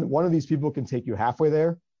one of these people can take you halfway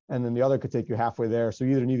there, and then the other could take you halfway there. So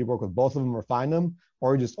you either need to work with both of them or find them,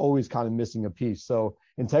 or you're just always kind of missing a piece. So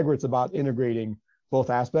Integrate's about integrating both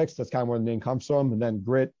aspects. That's kind of where the name comes from. And then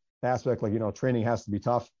grit aspect, like, you know, training has to be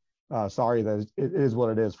tough. Sorry, that it is what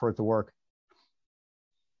it is for it to work.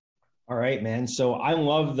 All right, man. So I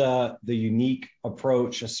love the unique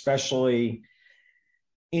approach, especially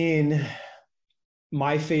in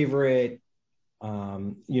my favorite,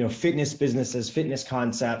 fitness businesses, fitness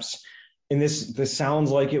concepts. And this sounds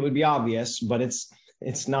like it would be obvious, but it's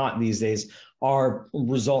not these days, are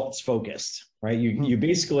results focused, right? You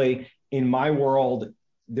basically, in my world,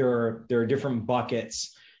 there are different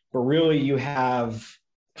buckets, but really you have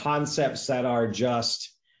concepts that are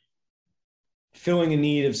just filling a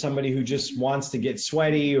need of somebody who just wants to get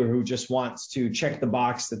sweaty, or who just wants to check the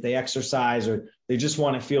box that they exercise, or they just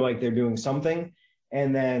want to feel like they're doing something.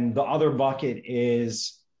 And then the other bucket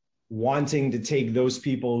is wanting to take those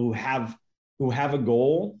people who have a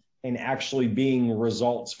goal and actually being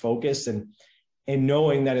results focused, and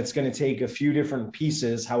knowing that it's going to take a few different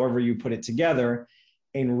pieces, however you put it together,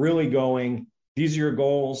 and really going, these are your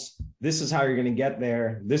goals. This is how you're going to get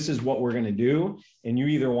there. This is what we're going to do. And you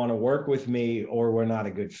either want to work with me or we're not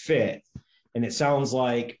a good fit. And it sounds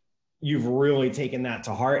like you've really taken that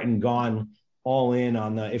to heart and gone all in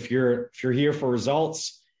on the, if you're here for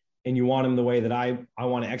results and you want them the way that I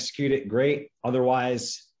want to execute it, great.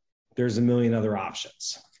 Otherwise, there's a million other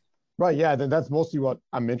options. Right. Yeah. That's mostly what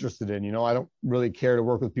I'm interested in. You know, I don't really care to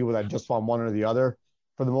work with people that just want one or the other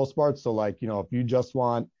for the most part. So like, you know, if you just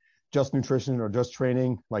want just nutrition or just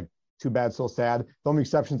training, like too bad, so sad. The only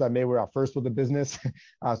exceptions I made were at first with the business.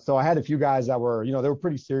 So I had a few guys that were, you know, they were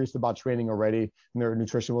pretty serious about training already, and their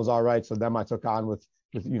nutrition was all right. So them I took on with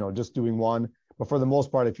you know, just doing one. But for the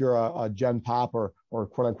most part, if you're a Gen Pop or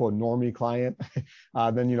quote unquote normie client,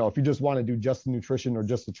 then, you know, if you just want to do just the nutrition or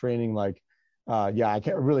just the training, like, yeah, I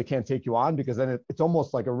really can't take you on, because then it's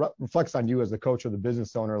almost like reflects on you as the coach or the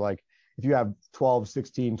business owner. Like if you have 12,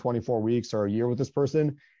 16, 24 weeks or a year with this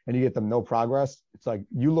person and you get them no progress, it's like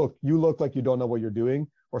you look like you don't know what you're doing,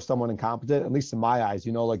 or someone incompetent, at least in my eyes.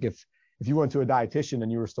 You know, like if you went to a dietitian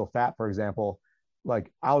and you were still fat, for example,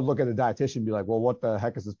 like I would look at a dietitian and be like, well, what the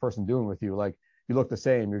heck is this person doing with you? Like, you look the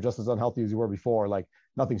same. You're just as unhealthy as you were before. Like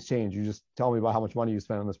nothing's changed. You just tell me about how much money you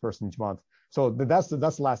spend on this person each month. So that's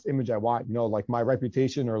the last image I want, you know, like my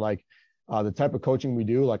reputation or like the type of coaching we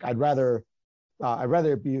do. Like I'd rather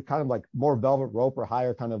it be kind of like more velvet rope or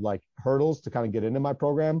higher kind of like hurdles to kind of get into my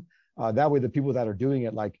program, That way, the people that are doing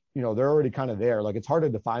it, like, they're already kind of there. Like, it's harder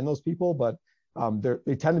to find those people, but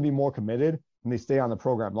they tend to be more committed and they stay on the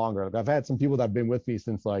program longer. Like, I've had some people that have been with me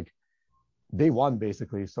since like day one,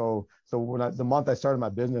 basically. So when the month I started my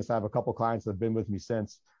business, I have a couple clients that have been with me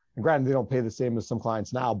since. And granted, they don't pay the same as some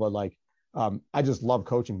clients now, but like, I just love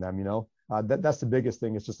coaching them. That's the biggest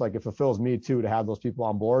thing. It's just like, it fulfills me too to have those people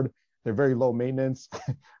on board. They're very low maintenance.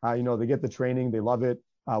 They get the training, they love it.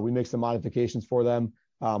 We make some modifications for them.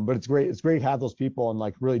 But it's great. It's great to have those people and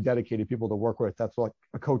like really dedicated people to work with. That's like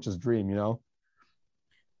a coach's dream.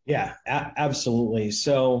 Yeah, absolutely.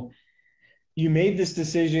 So you made this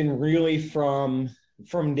decision really from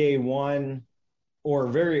day one or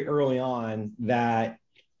very early on that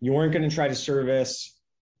you weren't going to try to service,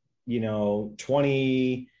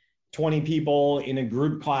 20 people in a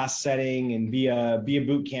group class setting and be a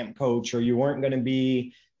boot camp coach, or you weren't going to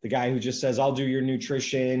be the guy who just says, I'll do your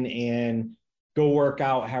nutrition and go work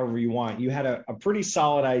out however you want. You had a pretty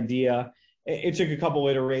solid idea. It took a couple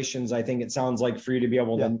iterations, I think it sounds like, for you to be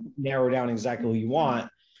able to narrow down exactly what you want.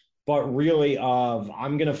 But really,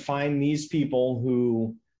 I'm going to find these people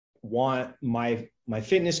who want my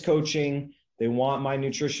fitness coaching, they want my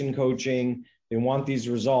nutrition coaching, they want these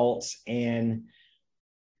results, and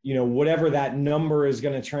whatever that number is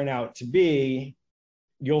going to turn out to be,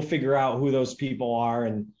 you'll figure out who those people are.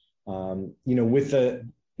 And with the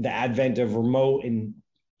advent of remote and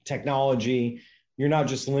technology, you're not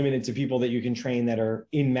just limited to people that you can train that are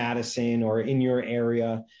in Madison or in your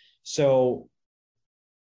area. So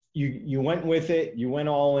you went with it, you went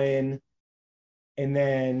all in, and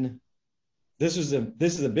then this is a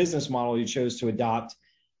business model you chose to adopt.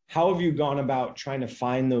 How have you gone about trying to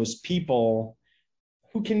find those people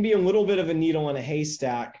who can be a little bit of a needle in a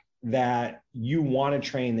haystack that you want to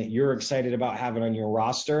train, that you're excited about having on your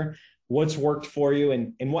roster? What's worked for you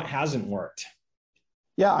and what hasn't worked?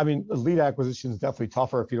 Yeah, I mean, lead acquisition is definitely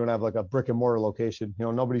tougher if you don't have like a brick and mortar location.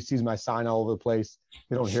 Nobody sees my sign all over the place.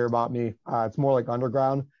 They don't hear about me. It's more like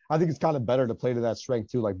underground. I think it's kind of better to play to that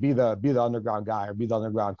strength too. Like be the underground guy or be the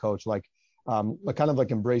underground coach. Like kind of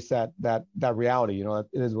like embrace that reality.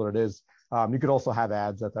 It is what it is. You could also have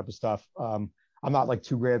ads, that type of stuff. I'm not like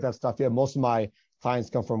too great at that stuff yet. Most of my clients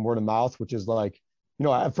come from word of mouth, which is like,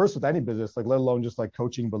 at first with any business, like let alone just like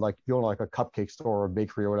coaching, but like if you own like a cupcake store or a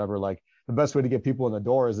bakery or whatever, like the best way to get people in the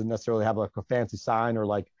door isn't necessarily have like a fancy sign or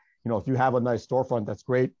like, if you have a nice storefront, that's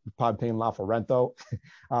great. You're probably paying a lot for rent though.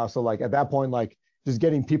 So like at that point, like just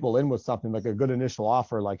getting people in with something like a good initial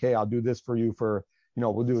offer, like, hey, I'll do this for you for,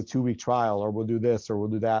 we'll do a 2-week trial or we'll do this or we'll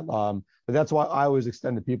do that. But that's why I always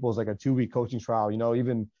extend to people is like a 2-week coaching trial.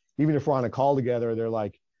 Even if we're on a call together, they're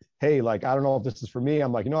like, hey, like, I don't know if this is for me.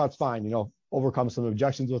 I'm like, it's fine. Overcome some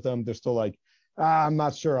objections with them. They're still like, I'm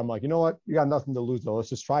not sure. I'm like, you know what? You got nothing to lose though. Let's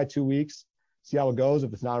just try 2 weeks, see how it goes.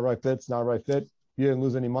 If it's not a right fit, it's not a right fit. You didn't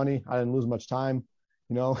lose any money. I didn't lose much time.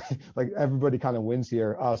 Like everybody kind of wins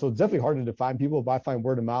here. So it's definitely harder to find people, but I find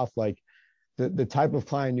word of mouth, like the type of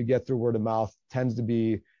client you get through word of mouth tends to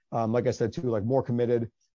be, like I said too, like more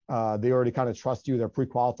committed. They already kind of trust you. They're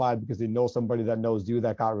pre-qualified because they know somebody that knows you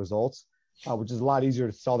that got results, which is a lot easier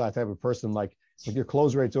to sell that type of person. Like your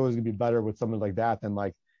close rate's always gonna be better with someone like that than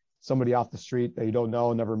like somebody off the street that you don't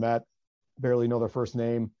know, never met, barely know their first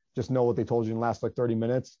name, just know what they told you in the last like 30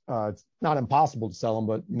 minutes. It's not impossible to sell them,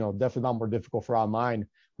 but definitely not more difficult for online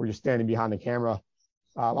where you're standing behind the camera.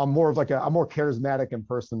 I'm more charismatic in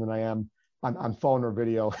person than I am on phone or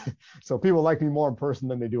video. So people like me more in person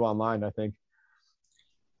than they do online, I think.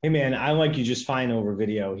 Hey man, I like you just fine over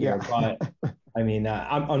video here, but I mean,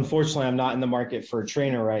 unfortunately, I'm not in the market for a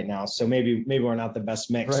trainer right now, so maybe we're not the best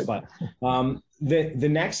mix. Right. But the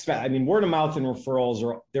next, I mean, word of mouth and referrals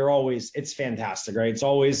it's fantastic, right? It's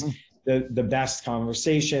always the best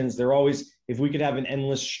conversations. They're always, if we could have an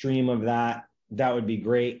endless stream of that would be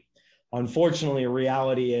great. Unfortunately,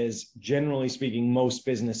 reality is, generally speaking, most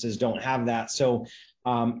businesses don't have that. So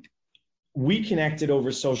we connected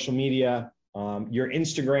over social media. Your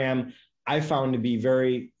Instagram, I found to be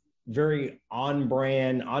very, very on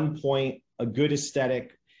brand, on point, a good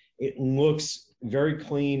aesthetic. It looks very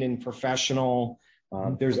clean and professional.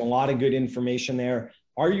 There's a lot of good information there.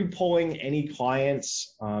 Are you pulling any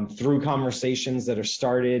clients through conversations that are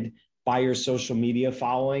started by your social media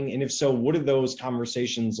following? And if so, what do those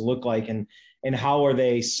conversations look like? And how are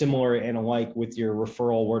they similar and alike with your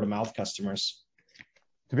referral word of mouth customers?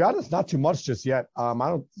 To be honest, not too much just yet. I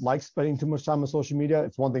don't like spending too much time on social media.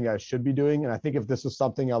 It's one thing I should be doing. And I think if this was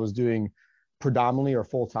something I was doing predominantly or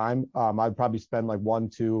full time, I'd probably spend like 1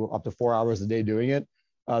 to up to 4 hours a day doing it.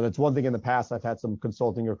 That's one thing in the past. I've had some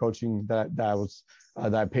consulting or coaching that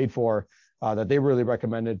I paid for. that they really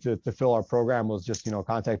recommended to fill our program was just,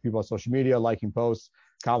 contact people on social media, liking posts,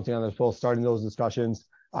 commenting on those posts, starting those discussions.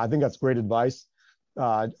 I think that's great advice.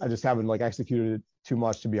 I just haven't executed it too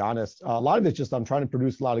much, to be honest. A lot of it's just I'm trying to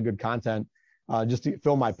produce a lot of good content just to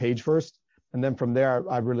fill my page first. And then from there,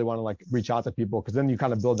 I really want to reach out to people, because then you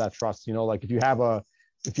kind of build that trust. If you have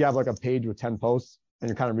a page with 10 posts and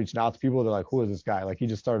you're kind of reaching out to people, they're like, who is this guy? He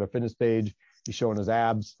just started a fitness page. He's showing his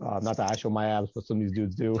abs. Not that I show my abs, but some of these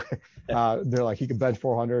dudes do. They're like, he can bench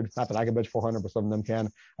 400. Not that I can bench 400, but some of them can.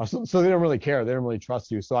 So they don't really care. They don't really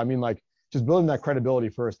trust you. So I mean, just building that credibility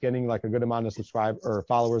first, getting a good amount of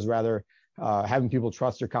followers rather, having people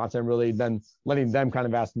trust your content, really, then letting them kind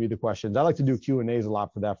of ask me the questions. I like to do Q&As a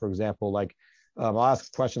lot for that. For example, I'll ask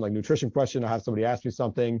a question, nutrition question. I'll have somebody ask me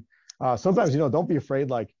something. Sometimes, don't be afraid,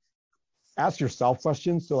 ask yourself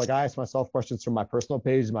questions. So I ask myself questions from my personal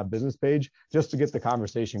page and my business page just to get the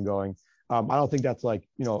conversation going. I don't think that's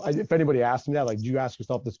if anybody asked me that, do you ask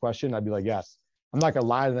yourself this question? I'd be like, yes. I'm not going to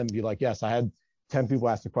lie to them and be like, yes, I had 10 people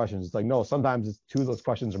ask the questions. It's no, sometimes it's 2 of those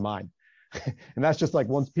questions are mine. And that's just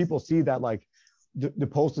once people see that the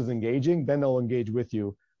post is engaging, then they'll engage with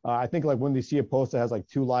you. I think when they see a post that has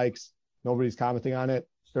 2 likes, nobody's commenting on it,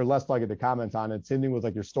 they're less likely to comment on it. Same thing with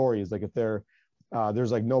your stories. If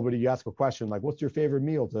there's nobody, you ask a question what's your favorite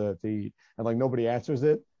meal to eat, and nobody answers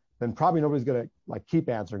it, then probably nobody's gonna keep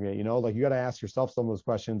answering it. You got to ask yourself some of those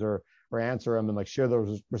questions or answer them and share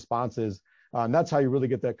those responses. And that's how you really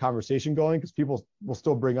get that conversation going, because people will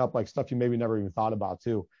still bring up stuff you maybe never even thought about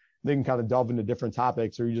too. They can kind of delve into different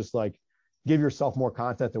topics, or you just give yourself more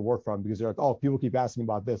content to work from, because you're oh, people keep asking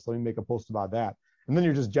about this, let me make a post about that. And then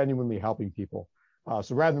you're just genuinely helping people.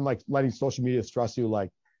 So rather than letting social media stress you,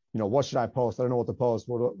 what should I post? I don't know what to post.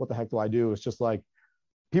 What the heck do I do? It's just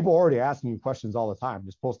people already asking you questions all the time.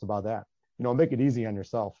 Just post about that. Make it easy on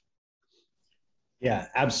yourself. Yeah,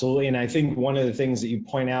 absolutely. And I think one of the things that you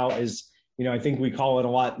point out is, I think we call it a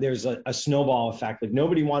lot, there's a snowball effect.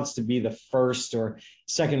 Nobody wants to be the first or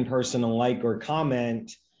second person to like or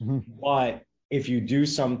comment. Mm-hmm. But if you do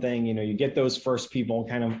something, you get those first people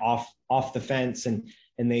kind of off the fence and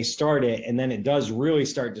they start it, and then it does really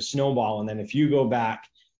start to snowball. And then if you go back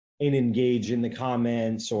and engage in the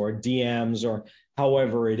comments or DMs or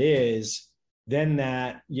however it is, then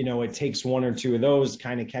that, it takes 1 or 2 of those,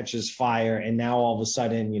 kind of catches fire. And now all of a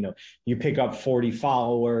sudden, you pick up 40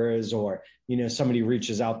 followers, or, somebody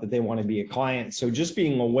reaches out that they want to be a client. So just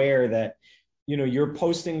being aware that, you're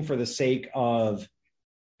posting for the sake of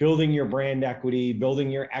building your brand equity,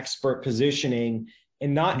 building your expert positioning,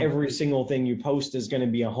 and not every single thing you post is going to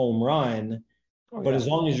be a home run. But as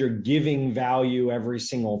long as you're giving value every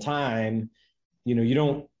single time, you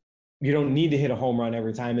don't need to hit a home run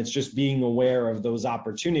every time. It's just being aware of those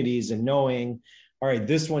opportunities and knowing, all right,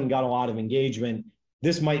 this one got a lot of engagement.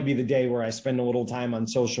 This might be the day where I spend a little time on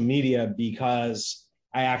social media because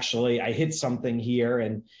I hit something here.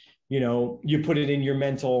 And, you put it in your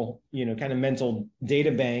mental, kind of mental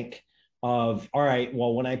data bank of, all right,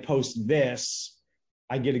 well, when I post this,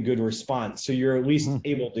 I get a good response. So you're at least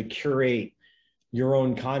able to curate your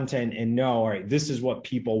own content and know, all right, this is what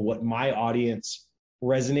my audience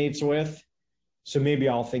resonates with. So maybe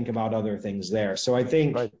I'll think about other things there. So I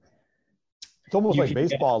think it's almost like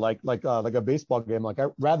baseball, like a baseball game.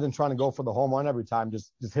 Rather than trying to go for the home run every time,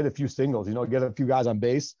 just hit a few singles, get a few guys on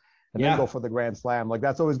base and then go for the grand slam.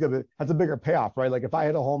 That's always good. That's a bigger payoff, right? If I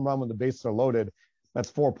hit a home run when the bases are loaded, that's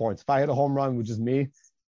 4 points. If I hit a home run with just me,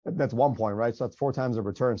 that's 1 point, right? So that's 4 times the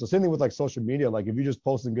return. So same thing with social media. If you're just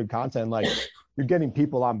posting good content, you're getting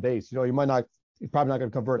people on base. You're probably not going to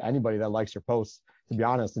convert anybody that likes your posts, to be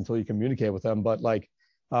honest, until you communicate with them. But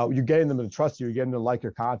you're getting them to trust you, you're getting them to like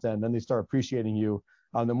your content, and then they start appreciating you.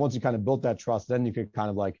 Then once you kind of built that trust, then you could kind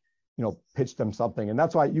of pitch them something. And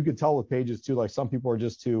that's why you could tell with pages too, some people are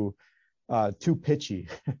just too pitchy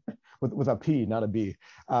with a P, not a B.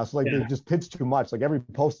 They just pitch too much. Every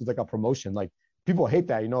post is a promotion. People hate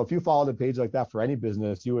that. If you followed a page like that for any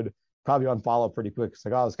business, you would probably unfollow pretty quick. It's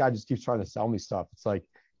oh, this guy just keeps trying to sell me stuff. It's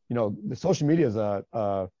the social media is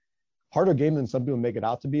a harder game than some people make it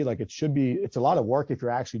out to be. It should be. It's a lot of work if you're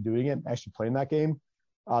actually doing it, actually playing that game.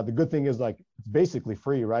 The good thing is it's basically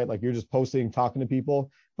free, right? You're just posting, talking to people,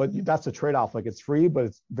 but that's a trade-off. It's free, but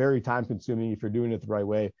it's very time consuming if you're doing it the right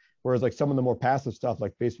way. Whereas some of the more passive stuff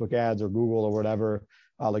like Facebook ads or Google or whatever,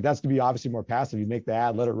 that's gonna be obviously more passive. You make the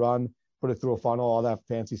ad, let it run, put it through a funnel, all that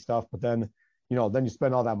fancy stuff. But then, then you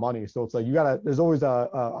spend all that money. So it's there's always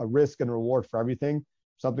a risk and reward for everything.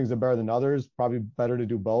 Some things are better than others, probably better to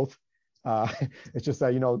do both. It's just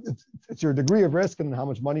that, it's your degree of risk and how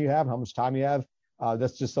much money you have, how much time you have.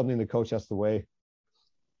 That's just something the coach has to weigh.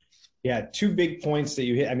 Yeah, two big points that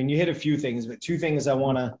you hit. I mean, you hit a few things, but two things I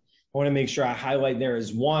want to make sure I highlight there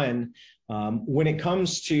is one, when it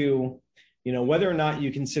comes to, whether or not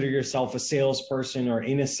you consider yourself a salesperson or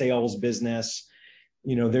in a sales business,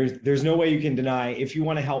 there's no way you can deny if you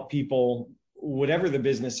want to help people, whatever the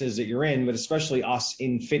business is that you're in, but especially us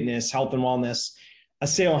in fitness, health and wellness, a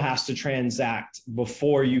sale has to transact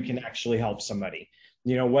before you can actually help somebody,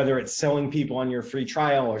 whether it's selling people on your free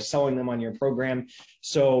trial or selling them on your program.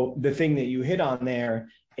 So the thing that you hit on there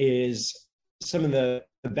is some of the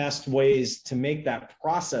best ways to make that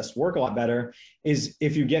process work a lot better is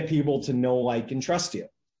if you get people to know, like, and trust you,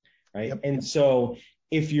 right? Yep. And so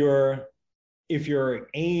if your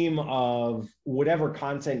aim of whatever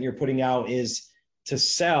content you're putting out is to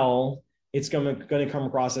sell, it's going to come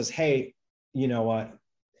across as, hey,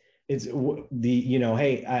 it's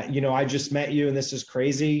hey, I just met you and this is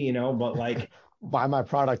crazy, but like, buy my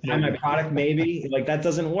product, maybe like that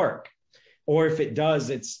doesn't work. Or if it does,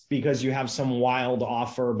 it's because you have some wild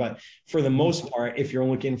offer. But for the most part, if you're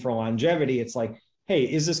looking for longevity, it's like, hey,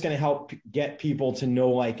 is this going to help get people to know,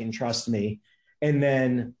 like, and trust me? And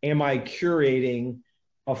then am I curating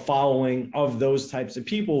a following of those types of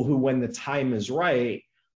people who, when the time is right,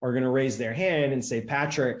 are going to raise their hand and say,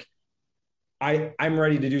 Patryk, I'm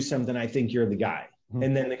ready to do something. I think you're the guy. Mm-hmm.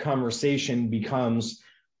 And then the conversation becomes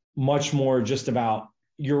much more just about,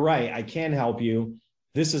 you're right, I can help you.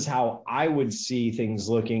 This is how I would see things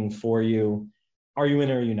looking for you. Are you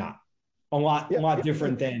in or are you not? A lot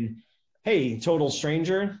different than, hey, total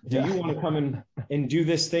stranger, do you want to come and do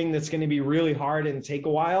this thing that's going to be really hard and take a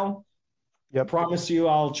while? Yep. Promise you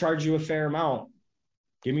I'll charge you a fair amount.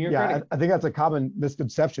 Give me your credit. I think that's a common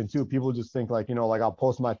misconception too. People just think like, like I'll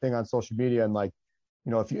post my thing on social media and like,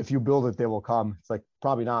 if you build it, they will come. It's like,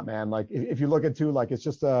 probably not, man. Like if you look at too, like it's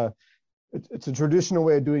just it's a traditional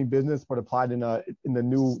way of doing business, but applied in the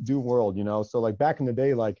new world, So like back in the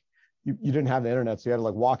day, like you didn't have the internet. So you had to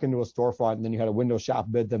like walk into a storefront and then you had a window shop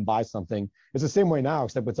bid, then buy something. It's the same way now,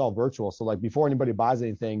 except it's all virtual. So like before anybody buys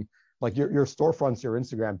anything, like your storefront's your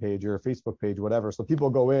Instagram page, your Facebook page, whatever. So people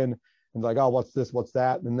go in and like, oh, what's this? What's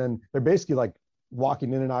that? And then they're basically like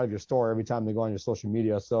walking in and out of your store every time they go on your social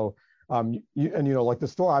media. So, like the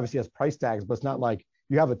store obviously has price tags, but it's not like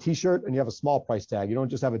you have a t-shirt and you have a small price tag. You don't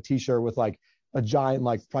just have a t-shirt with like a giant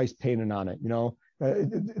like price painted on it,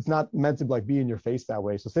 it's not meant to like be in your face that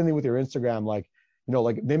way. So same thing with your Instagram, like,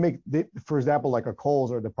 like they for example, like a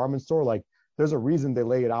Kohl's or a department store, like there's a reason they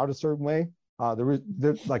lay it out a certain way.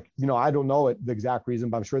 There's like, I don't know the exact reason,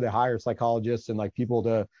 but I'm sure they hire psychologists and like people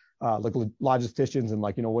to like logisticians. And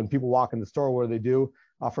like, when people walk in the store, what do?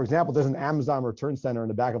 For example, there's an Amazon return center in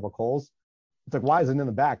the back of a Kohl's. It's like, why is it in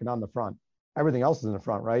the back and not in the front? Everything else is in the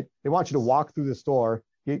front, right? They want you to walk through the store,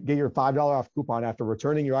 get your $5 off coupon after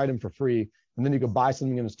returning your item for free. And then you can buy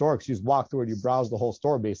something in the store because you just walk through it, you browse the whole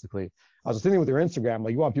store basically. I was thinking with your Instagram,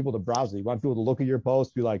 like you want people to browse it. You want people to look at your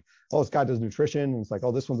post, be like, oh, this guy does nutrition. And it's like,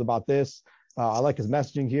 oh, this one's about this. I like his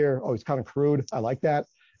messaging here. Oh, he's kind of crude. I like that.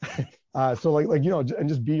 So like, and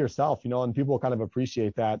just be yourself, and people kind of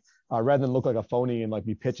appreciate that rather than look like a phony and like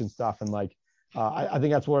be pitching stuff. And like, I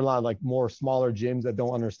think that's what a lot of like more smaller gyms that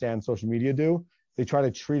don't understand social media do. They try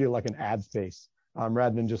to treat it like an ad space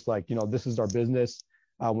rather than just like, this is our business.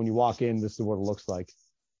 When you walk in, this is what it looks like.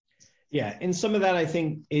 Yeah. And some of that, I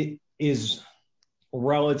think it is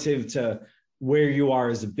relative to where you are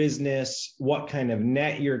as a business, what kind of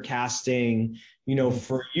net you're casting,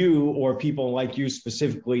 for you or people like you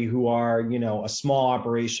specifically who are, a small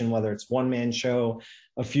operation, whether it's one-man show,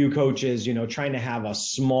 a few coaches, trying to have a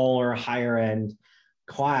smaller, higher end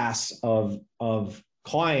class of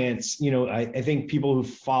clients. I think people who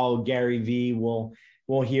follow Gary Vee will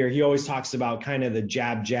hear, he always talks about kind of the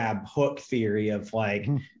jab hook theory of like,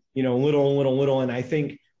 little. And I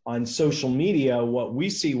think on social media, what we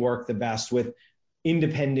see work the best with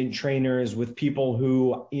independent trainers, with people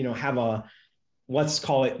who, have let's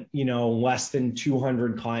call it, less than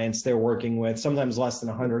 200 clients they're working with, sometimes less than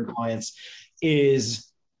 100 clients,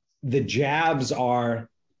 is the jabs are,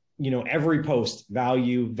 every post,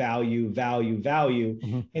 value.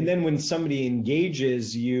 Mm-hmm. And then when somebody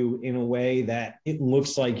engages you in a way that it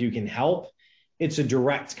looks like you can help, it's a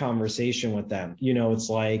direct conversation with them. It's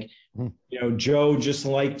like, Joe just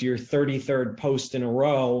liked your 33rd post in a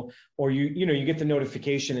row, or you get the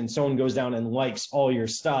notification and someone goes down and likes all your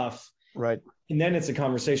stuff. Right. And then it's a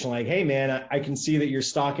conversation like, hey man, I can see that you're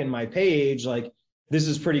stalking my page. Like, this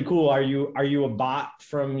is pretty cool. Are you a bot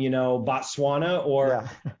from, Botswana, or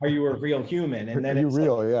are you a real human? And then it's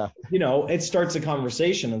real, like, it starts a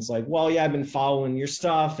conversation. It's like, well, yeah, I've been following your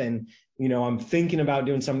stuff and, I'm thinking about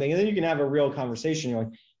doing something. And then you can have a real conversation. You're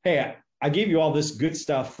like, hey, I gave you all this good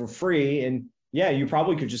stuff for free. And yeah, you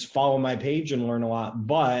probably could just follow my page and learn a lot.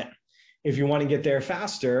 But if you want to get there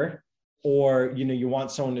faster, or, you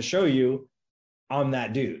want someone to show you, I'm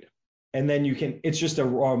that dude. And then it's just a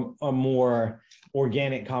more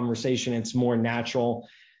organic conversation. It's more natural.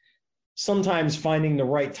 Sometimes finding the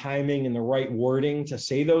right timing and the right wording to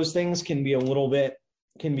say those things can be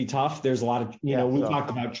tough. There's a lot of, we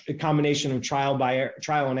talked about a combination of trial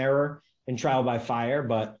and error and trial by fire,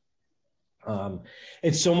 but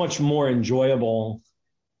it's so much more enjoyable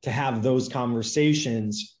to have those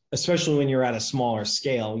conversations, especially when you're at a smaller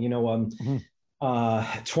scale.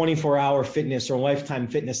 24-hour fitness or Lifetime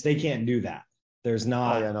Fitness, they can't do that. There's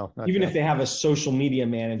not, not even yet. If they have a social media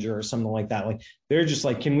manager or something like that, like they're just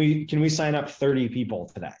like, can we sign up 30 people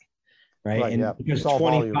today? Right. And because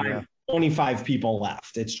 25 people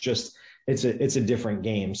left, it's a different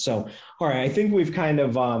game. So, all right. I think we've kind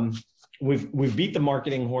of, we've beat the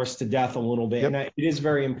marketing horse to death a little bit, and it is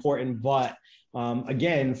very important. But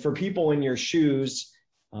again, for people in your shoes,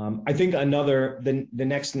 I think the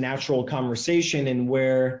next natural conversation, and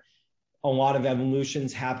where a lot of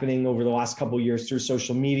evolution's happening over the last couple of years through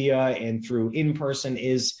social media and through in-person,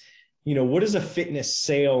 is, what does a fitness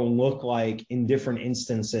sale look like in different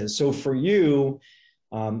instances? So for you,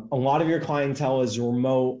 a lot of your clientele is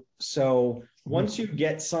remote. So once you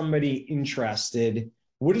get somebody interested,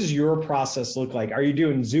 what does your process look like? Are you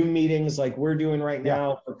doing Zoom meetings like we're doing right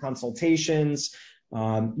now for consultations?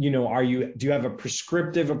 Do you have a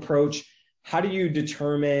prescriptive approach? How do you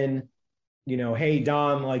determine, hey,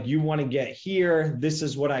 Dom, like, you want to get here. This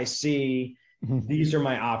is what I see. These are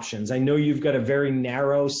my options. I know you've got a very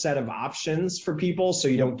narrow set of options for people, so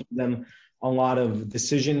you don't give them a lot of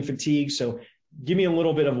decision fatigue. So give me a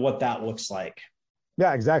little bit of what that looks like.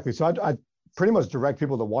 Yeah, exactly. So I pretty much direct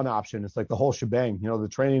people to one option. It's like the whole shebang, the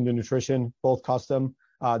training, the nutrition, both custom.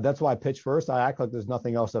 That's why I pitch first. I act like there's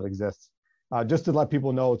nothing else that exists. Just to let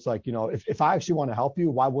people know, it's like, if I actually want to help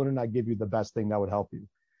you, why wouldn't I give you the best thing that would help you?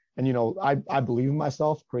 And, I believe in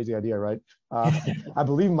myself. Crazy idea, right? I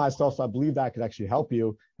believe in myself, so I believe that I could actually help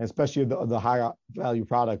you, and especially the higher value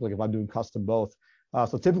product, like if I'm doing custom both.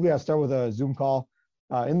 So typically I start with a Zoom call.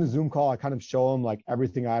 In the Zoom call, I kind of show them like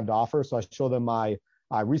everything I have to offer. So I show them I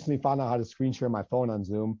recently found out how to screen share my phone on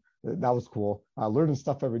Zoom. That was cool. Learning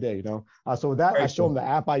stuff every day, So with that, I show them the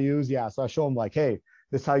app I use. Yeah. So I show them like, hey,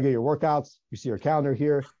 this is how you get your workouts. You see your calendar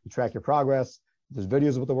here. You track your progress. There's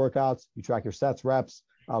videos with the workouts. You track your sets, reps.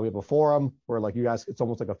 We have a forum where like you guys, it's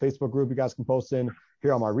almost like a Facebook group you guys can post in.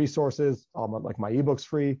 Here are my resources, like my ebooks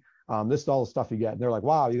free. This is all the stuff you get. And they're like,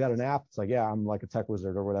 wow, you got an app? It's like, yeah, I'm like a tech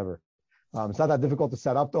wizard or whatever. It's not that difficult to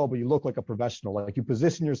set up though, but you look like a professional. Like you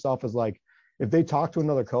position yourself as like, if they talk to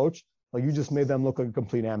another coach, like you just made them look like a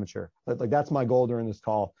complete amateur. Like that's my goal during this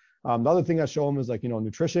call. The other thing I show them is like,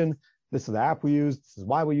 nutrition. This is the app we use. This is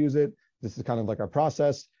why we use it. This is kind of like our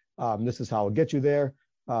process. This is how it'll get you there.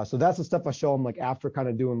 So that's the stuff I show them like after kind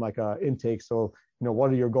of doing like a intake. So,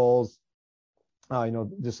 what are your goals?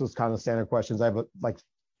 This is kind of standard questions. I have like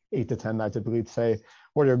 8 to 10 I typically say.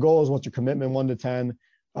 What are your goals? What's your commitment? 1 to 10.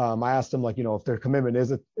 I asked them like, if their commitment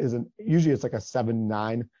isn't usually it's like a 7,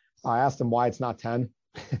 9. I asked them why it's not 10.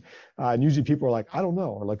 And usually people are like, I don't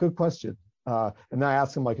know, or like, good question. And then I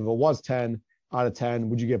asked them like, if it was 10 out of 10,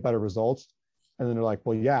 would you get better results? And then they're like,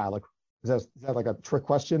 well, yeah, like, is that like a trick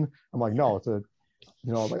question? I'm like, no, it's a,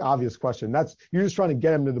 like obvious question. You're just trying to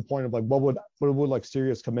get them to the point of like, what would like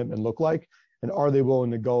serious commitment look like? And are they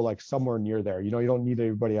willing to go like somewhere near there? You don't need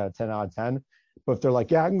everybody at a 10 out of 10, but if they're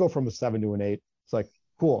like, yeah, I can go from a 7 to an 8, it's like,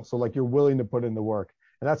 cool. So like you're willing to put in the work,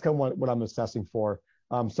 and that's kind of what I'm assessing for.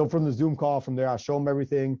 So from the Zoom call, from there, I show them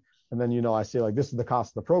everything. And then, I say like, this is the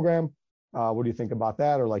cost of the program. What do you think about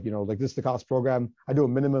that? Or like, like this is the cost program. I do a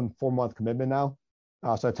minimum 4-month commitment now.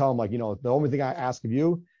 So I tell them like, the only thing I ask of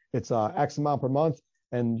you, it's X amount per month,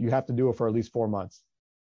 and you have to do it for at least 4 months,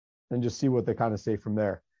 and just see what they kind of say from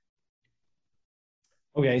there.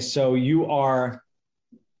 Okay. So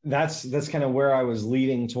that's kind of where I was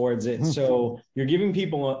leading towards it. So you're giving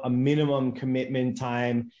people a minimum commitment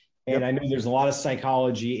time. And I know there's a lot of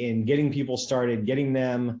psychology in getting people started, getting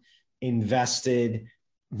them invested,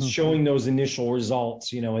 showing those initial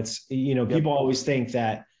results. People always think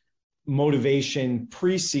that motivation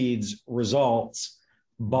precedes results,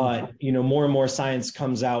 but more and more science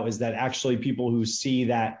comes out is that actually people who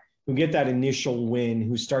get that initial win,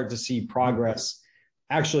 who start to see progress,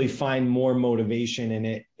 actually find more motivation,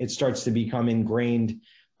 and it starts to become ingrained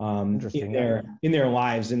in their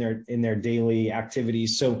lives, in their daily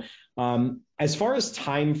activities. So as far as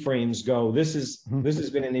time frames go, this has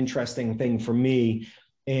been an interesting thing for me.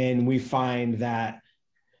 And we find that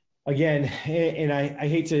again, and I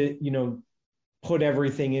hate to, put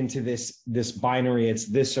everything into this binary, it's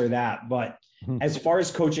this or that. But as far as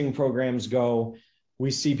coaching programs go, we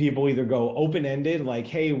see people either go open-ended, like,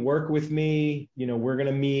 hey, work with me, we're going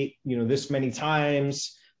to meet, this many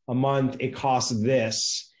times a month, it costs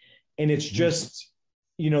this. And it's just,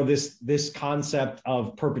 this concept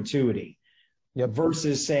of perpetuity. Yep.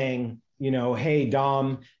 Versus saying, hey,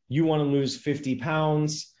 Dom, you want to lose 50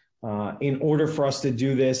 pounds. In order for us to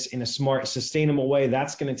do this in a smart, sustainable way,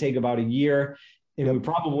 that's going to take about a year. And we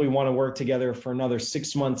probably want to work together for another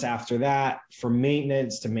 6 months after that for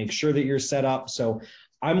maintenance to make sure that you're set up. So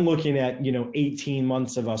I'm looking at, 18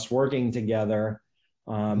 months of us working together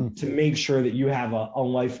to make sure that you have a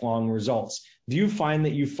lifelong results. Do you find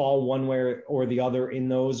that you fall one way or the other in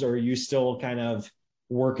those, or are you still kind of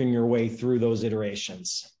working your way through those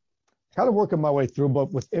iterations? Kind of working my way through,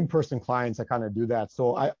 but with in-person clients, I kind of do that.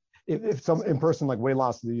 So if some in-person like weight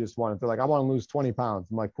loss that you just want, if they're like, I want to lose 20 pounds,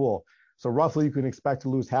 I'm like, cool. So roughly you can expect to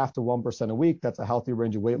lose 0.5 to 1% a week. That's a healthy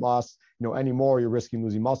range of weight loss. Any more, you're risking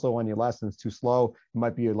losing muscle. Any less, and it's too slow. It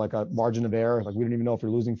might be like a margin of error. Like we don't even know if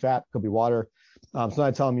you're losing fat. It could be water. So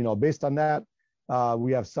I tell them, based on that,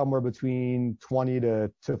 we have somewhere between 20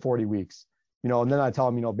 to 40 weeks. And then I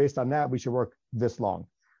tell them, based on that, we should work this long.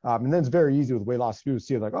 And then it's very easy with weight loss to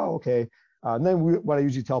see like, oh, okay. And then what I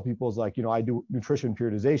usually tell people is like, I do nutrition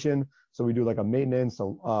periodization. So we do like a maintenance,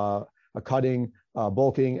 a cutting,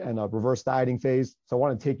 bulking, and a reverse dieting phase. So I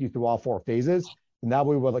want to take you through all 4 phases. And that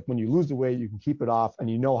way, like when you lose the weight, you can keep it off, and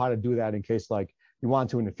you know how to do that in case like you want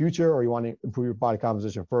to in the future, or you want to improve your body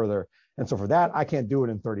composition further. And so for that, I can't do it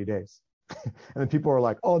in 30 days. And then people are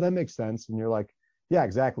like, oh, that makes sense. And you're like, yeah,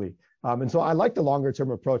 exactly. And so I like the longer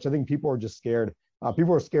term approach. I think people are just scared.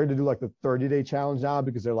 People are scared to do like the 30-day challenge now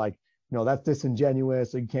because they're like, that's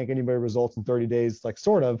disingenuous. So you can't get anybody results in 30 days, like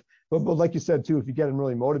sort of. But like you said, too, if you get them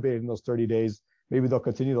really motivated in those 30 days, maybe they'll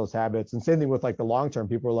continue those habits. And same thing with like the long term.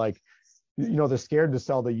 People are like, they're scared to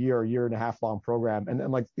sell the year and a half long program.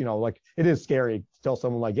 And like, like it is scary to tell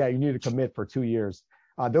someone like, yeah, you need to commit for 2 years.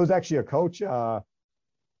 There was actually a coach.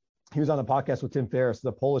 He was on the podcast with Tim Ferriss,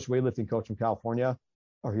 the Polish weightlifting coach from California,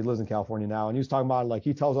 or he lives in California now. And he was talking about like,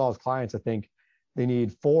 he tells all his clients, I think they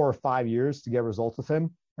need 4 or 5 years to get results with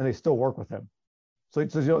him, and they still work with him. So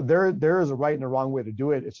there is a right and a wrong way to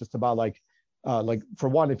do it. It's just about like for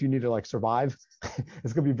one, if you need to like survive,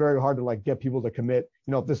 it's gonna be very hard to like get people to commit,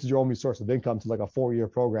 if this is your only source of income, to like a 4-year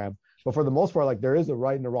program. But for the most part, like there is a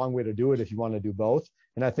right and a wrong way to do it if you want to do both.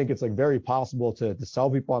 And I think it's like very possible to sell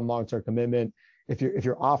people on long-term commitment if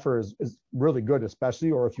your offer is really good,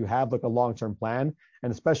 especially, or if you have like a long-term plan,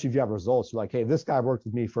 and especially if you have results. You're like, hey, this guy worked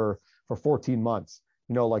with me for 14 months.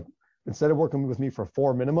 Like instead of working with me for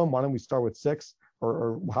 4 minimum, why don't we start with 6,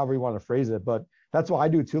 or however you want to phrase it. But that's what I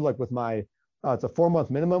do too. Like with my, it's a 4-month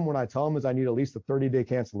minimum. When I tell them is I need at least a 30-day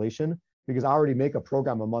cancellation, because I already make a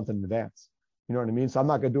program a month in advance. You know what I mean? So I'm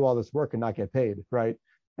not going to do all this work and not get paid, right?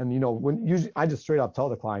 And when usually I just straight up tell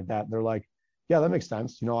the client that, they're like, yeah, that makes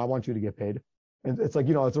sense. I want you to get paid. And it's like,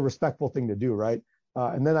 it's a respectful thing to do, right?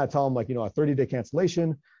 And then I tell them like, a 30-day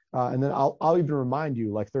cancellation, and then I'll even remind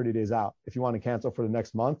you like 30 days out if you want to cancel for the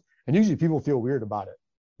next month. And usually people feel weird about it.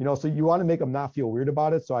 So you want to make them not feel weird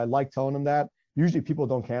about it. So I like telling them that. Usually people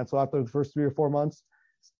don't cancel after the first 3 or 4 months.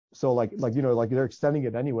 So like they're extending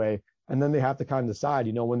it anyway. And then they have to kind of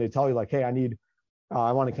decide, when they tell you like, hey,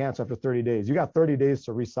 I want to cancel after 30 days. You got 30 days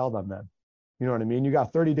to resell them then. You know what I mean? You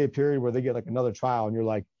got 30-day period where they get like another trial, and you're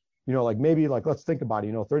like, like maybe like, let's think about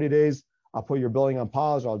it, 30 days, I'll put your billing on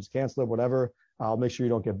pause, or I'll just cancel it, whatever. I'll make sure you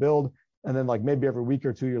don't get billed. And then like maybe every week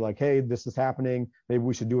or 2, you're like, hey, this is happening. Maybe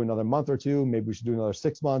we should do another month or 2. Maybe we should do another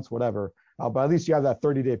 6 months, whatever. But at least you have that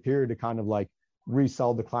 30-day period to kind of like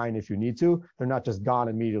resell the client if you need to. They're not just gone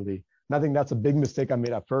immediately. And I think that's a big mistake I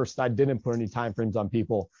made at first. I didn't put any time frames on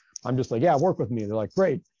people. I'm just like, yeah, work with me. They're like,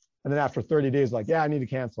 great. And then after 30 days, like, yeah, I need to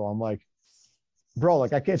cancel. I'm like, bro,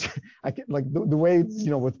 like I can't like the way,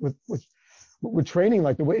 with training,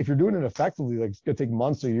 like the way, if you're doing it effectively, like it's gonna take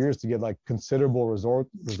months or years to get like considerable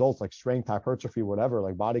results, like strength, hypertrophy, whatever,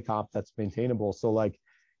 like body comp that's maintainable. So like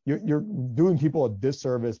you're doing people a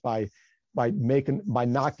disservice by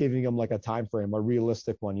not giving them like a time frame, a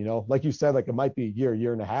realistic one. Like you said, like it might be a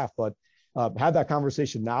year and a half, but have that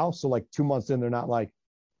conversation now. So like 2 months in, they're not like,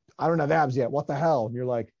 I don't have abs yet, what the hell? And you're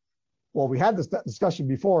like, well, we had this discussion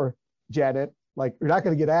before, Janet. Like you're not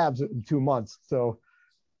going to get abs in 2 months. So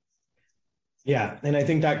yeah. And I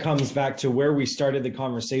think that comes back to where we started the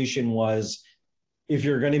conversation was, if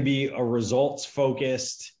you're going to be a results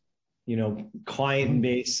focused, client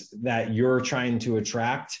base that you're trying to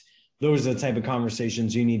attract, those are the type of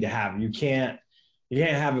conversations you need to have. You can't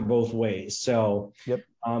have it both ways. So yep.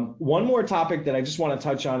 One more topic that I just want to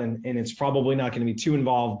touch on, and it's probably not going to be too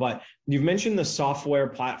involved, but you've mentioned the software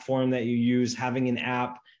platform that you use, having an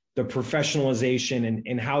app, the professionalization,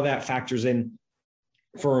 and how that factors in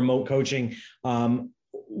for remote coaching.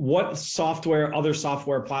 What other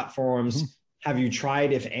software platforms have you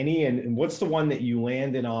tried, if any, and what's the one that you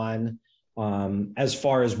landed on as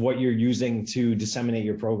far as what you're using to disseminate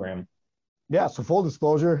your program? Yeah, so full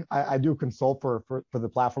disclosure, I do consult for the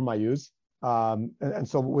platform I use. And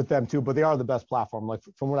so with them too, but they are the best platform. Like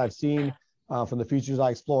from what I've seen, from the features I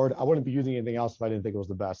explored, I wouldn't be using anything else if I didn't think it was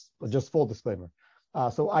the best. But just full disclaimer.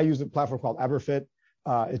 So I use a platform called Everfit.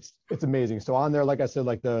 It's amazing. So on there, like I said,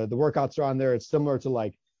 like the workouts are on there. It's similar to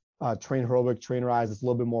like Train Aerobic, Trainerize. It's a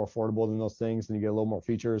little bit more affordable than those things, and you get a little more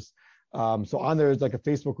features. So on there is like a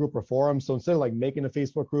Facebook group or forum. So instead of like making a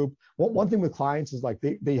Facebook group, one thing with clients is like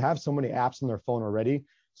they have so many apps on their phone already.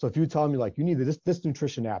 So if you tell me like you need this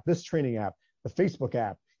nutrition app, this training app, the Facebook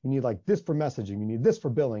app, you need like this for messaging, you need this for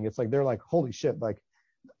billing. It's like they're like, holy shit, like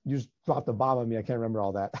you just dropped the bomb on me. I can't remember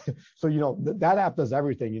all that. So that app does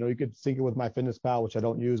everything. You could sync it with MyFitnessPal, which I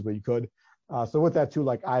don't use, but you could. So with that too,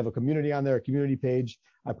 like I have a community on there, a community page.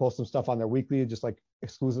 I post some stuff on there weekly, just like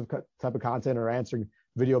exclusive type of content or answering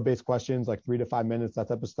video-based questions, like 3 to 5 minutes, that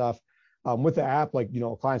type of stuff. With the app, like,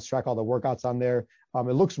 clients track all the workouts on there.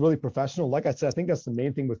 It looks really professional. Like I said, I think that's the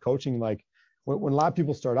main thing with coaching. Like when a lot of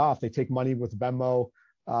people start off, they take money with Venmo.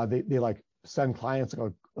 They like send clients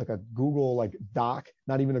like a Google like doc,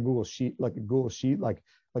 not even a Google sheet, like a Google sheet, like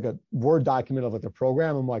a Word document of like the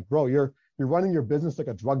program. I'm like, bro, you're running your business like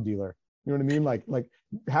a drug dealer. You know what I mean? Like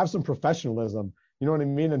have some professionalism. You know what I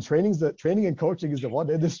mean? And training and coaching is the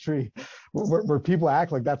one industry where people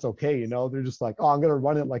act like that's okay. They're just like, oh, I'm gonna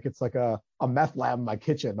run it like it's like a meth lab in my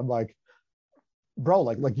kitchen. I'm like, bro,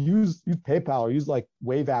 like use PayPal or use like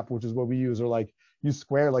Wave app, which is what we use, or like use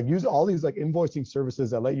Square, like use all these like invoicing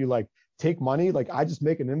services that let you like take money. Like I just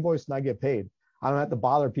make an invoice and I get paid. I don't have to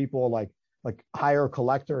bother people like hire a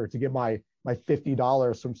collector to get my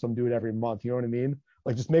 $50 from some dude every month. You know what I mean?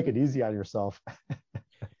 Like just make it easy on yourself.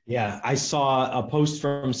 Yeah, I saw a post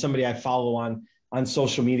from somebody I follow on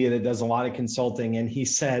social media that does a lot of consulting, and he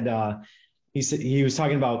said he was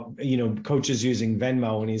talking about coaches using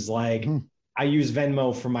Venmo, and he's like, I use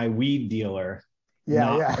Venmo for my weed dealer,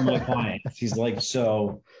 not for my clients. He's like,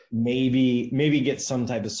 so maybe get some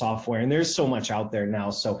type of software, and there's so much out there now.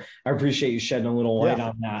 So I appreciate you shedding a little light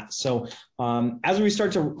on that. So as we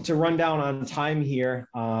start to run down on time here,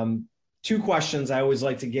 2 questions I always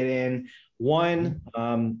like to get in. One,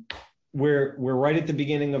 we're right at the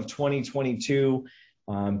beginning of 2022.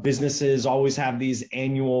 Businesses always have these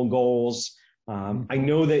annual goals. I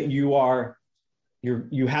know that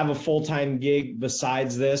you have a full-time gig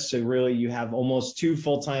besides this, so really you have almost 2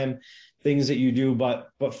 full-time things that you do. But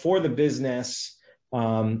for the business,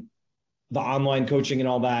 the online coaching and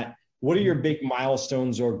all that, what are your big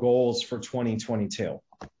milestones or goals for 2022?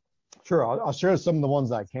 Sure, I'll share some of the ones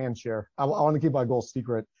that I can share. I want to keep my goals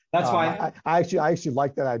secret. That's fine. I actually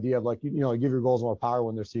like that idea of like, give your goals more power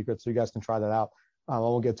when they're secret, so you guys can try that out. I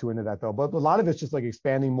won't get too into that though, but a lot of it's just like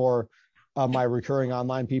expanding more my recurring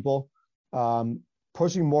online people,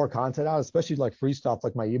 pushing more content out, especially like free stuff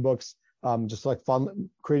like my ebooks, just like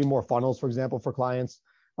creating more funnels, for example, for clients.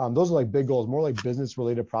 Those are like big goals, more like business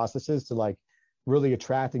related processes to like really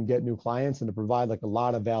attract and get new clients and to provide like a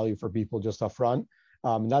lot of value for people just up front.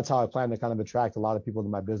 And that's how I plan to kind of attract a lot of people to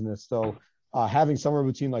my business. So having somewhere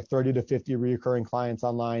between like 30 to 50 recurring clients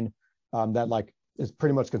online that like is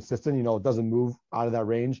pretty much consistent, it doesn't move out of that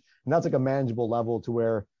range. And that's like a manageable level to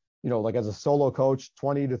where, like as a solo coach,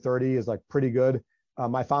 20 to 30 is like pretty good.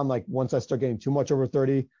 I found like once I start getting too much over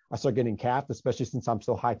 30, I start getting capped, especially since I'm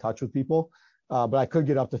so high touch with people. But I could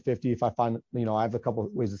get up to 50 if I find, I have a couple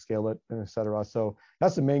of ways to scale it and et cetera. So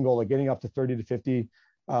that's the main goal, like getting up to 30 to 50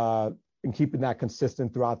 and keeping that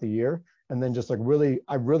consistent throughout the year. And then just like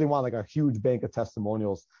I really want like a huge bank of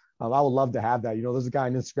testimonials. I would love to have that. There's a guy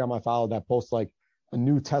on Instagram I follow that posts like a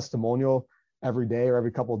new testimonial every day or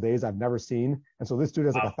every couple of days I've never seen. And so this dude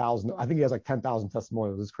has like 1,000, I think he has like 10,000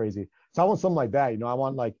 testimonials. It's crazy. So I want something like that. I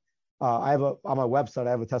want like, on my website,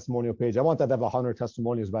 I have a testimonial page. I want that to have 100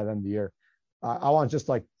 testimonials by the end of the year. I want just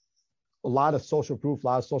like a lot of social proof, a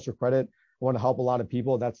lot of social credit. I want to help a lot of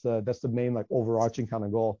people. That's the main like overarching kind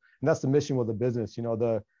of goal. And that's the mission with the business.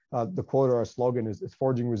 The quote or our slogan is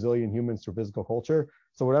forging resilient humans through physical culture.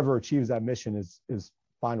 So whatever achieves that mission is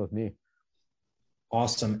fine with me.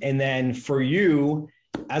 Awesome. And then for you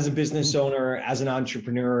as a business owner, as an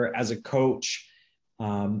entrepreneur, as a coach,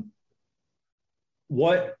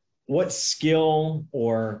 what skill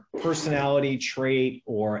or personality trait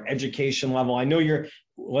or education level? I know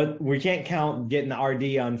we can't count getting the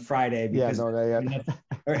RD on Friday because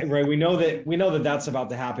right. We know that that's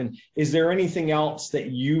about to happen. Is there anything else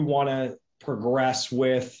that you want to progress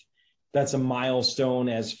with that's a milestone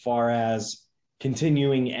as far as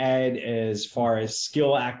continuing ed, as far as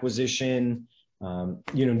skill acquisition,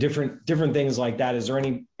 different things like that? Is there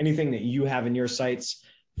anything that you have in your sights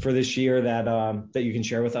for this year that you can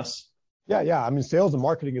share with us? Yeah. I mean, sales and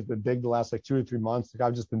marketing has been big the last like 2 or 3 months. Like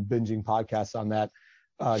I've just been binging podcasts on that,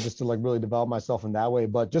 just to like really develop myself in that way.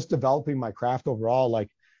 But just developing my craft overall, like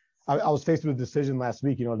I was faced with a decision last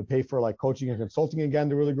week, to pay for like coaching and consulting again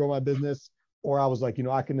to really grow my business. Or I was like,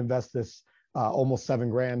 I can invest this almost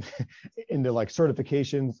 $7,000 into like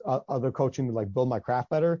certifications, other coaching to like build my craft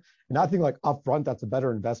better. And I think like upfront, that's a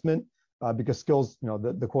better investment because skills,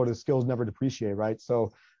 the quote is skills never depreciate, right?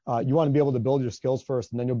 So you want to be able to build your skills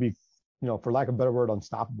first, and then you'll be, for lack of a better word,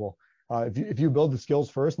 unstoppable. If you build the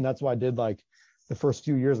skills first, and that's what I did like the first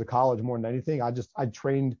few years of college more than anything. I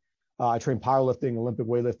trained powerlifting, Olympic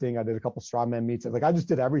weightlifting. I did a couple strongman meets. Like I just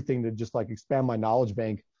did everything to just like expand my knowledge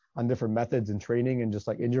bank on different methods and training, and just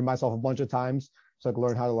like injure myself a bunch of times. So I could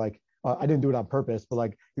learn how to like, I didn't do it on purpose, but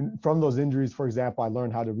like from those injuries, for example, I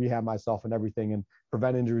learned how to rehab myself and everything and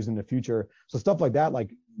prevent injuries in the future. So stuff like that,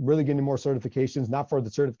 like really getting more certifications, not for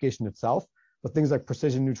the certification itself, but things like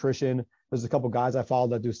precision nutrition. There's a couple guys I follow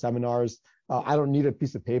that do seminars. I don't need a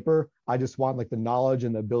piece of paper. I just want like the knowledge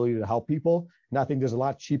and the ability to help people. And I think there's a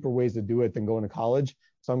lot cheaper ways to do it than going to college.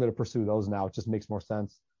 So I'm going to pursue those now. It just makes more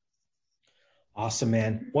sense. Awesome,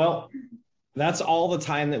 man. Well, that's all the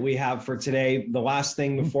time that we have for today. The last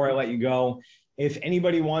thing before I let you go, if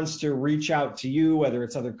anybody wants to reach out to you, whether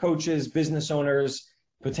it's other coaches, business owners,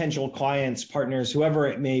 potential clients, partners, whoever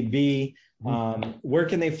it may be, where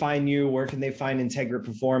can they find you? Where can they find Integra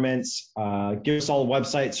Performance? Give us all the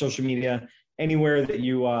website, social media, anywhere that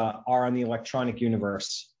you are on the electronic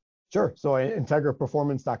universe. Sure. So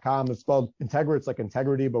integraperformance.com. It's spelled Integra. It's like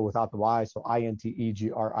integrity, but without the Y. So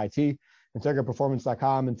INTEGRIT.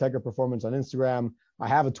 integraperformance.com, Integra Performance on Instagram. I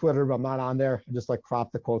have a Twitter, but I'm not on there. I just like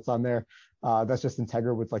crop the quotes on there. That's just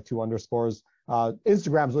Integra with like 2 underscores.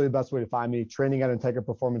 Instagram is really the best way to find me. Training at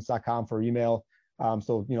integraperformance.com for email.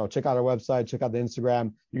 So, check out our website, check out the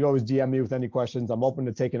Instagram. You can always DM me with any questions. I'm open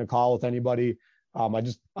to taking a call with anybody. I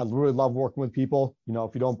really love working with people.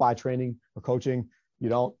 If you don't buy training or coaching,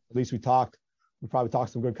 at least we talked. We probably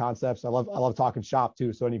talked some good concepts. I love talking shop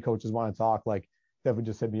too. So any coaches want to talk, like definitely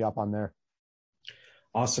just hit me up on there.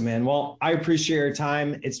 Awesome, man. Well, I appreciate your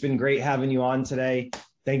time. It's been great having you on today.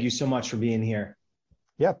 Thank you so much for being here.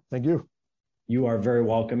 Yeah, thank you. You are very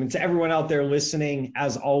welcome. And to everyone out there listening,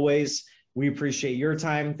 as always, we appreciate your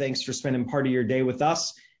time. Thanks for spending part of your day with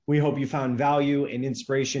us. We hope you found value and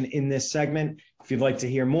inspiration in this segment. If you'd like to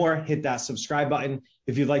hear more, hit that subscribe button.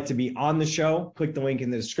 If you'd like to be on the show, click the link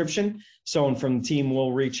in the description. Someone from the team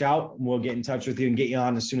will reach out and we'll get in touch with you and get you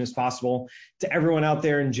on as soon as possible. To everyone out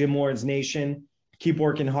there in Gym Lords Nation, keep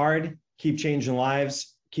working hard, keep changing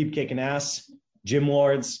lives, keep kicking ass. Gym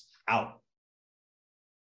Lords out.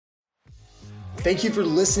 Thank you for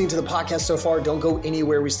listening to the podcast so far. Don't go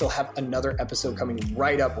anywhere. We still have another episode coming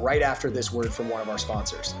right after this word from one of our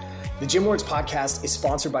sponsors. The Gym Lords podcast is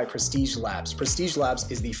sponsored by Prestige Labs. Prestige Labs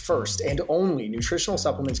is the first and only nutritional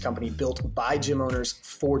supplements company built by gym owners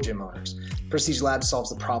for gym owners. Prestige Labs solves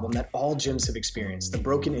the problem that all gyms have experienced: the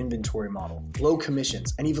broken inventory model, low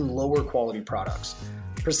commissions, and even lower quality products.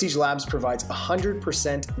 Prestige Labs provides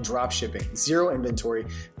 100% drop shipping, zero inventory,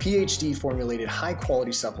 PhD formulated high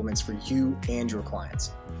quality supplements for you and your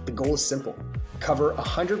clients. The goal is simple: cover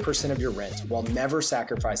 100% of your rent while never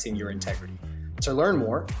sacrificing your integrity. To learn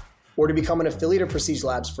more or to become an affiliate of Prestige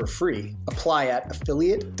Labs for free, apply at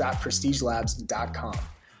affiliate.prestigelabs.com.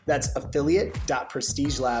 That's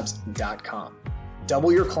affiliate.prestigelabs.com.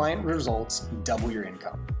 Double your client results, double your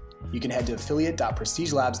income. You can head to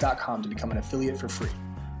affiliate.prestigelabs.com to become an affiliate for free.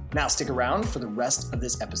 Now stick around for the rest of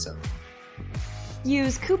this episode.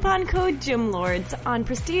 Use coupon code GYMLORDS on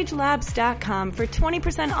prestigelabs.com for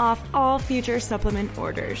 20% off all future supplement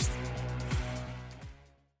orders.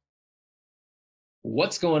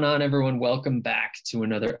 What's going on, everyone? Welcome back to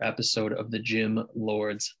another episode of the Gym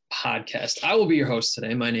Lords podcast. I will be your host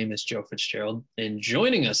today. My name is Joe Fitzgerald, and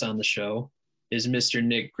joining us on the show is Mr.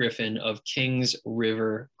 Nick Griffin of Kings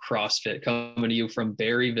River CrossFit, coming to you from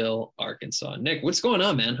Berryville, Arkansas. Nick, what's going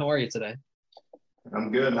on, man? How are you today?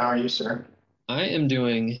 I'm good. How are you, sir? I am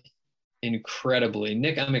doing incredibly.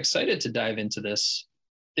 Nick, I'm excited to dive into this.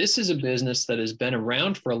 This is a business that has been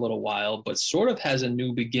around for a little while, but sort of has a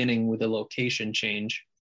new beginning with a location change.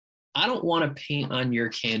 I don't want to paint on your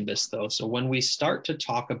canvas, though. So when we start to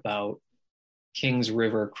talk about Kings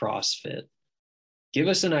River CrossFit, Give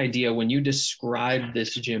us an idea when you describe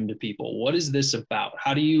this gym to people. What is this about?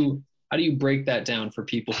 How do you break that down for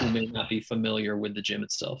people who may not be familiar with the gym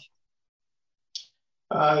itself?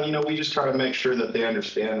 We just try to make sure that they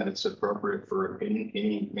understand that it's appropriate for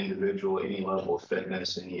any individual, any level of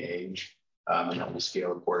fitness, any age, and that we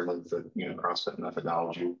scale accordingly for, CrossFit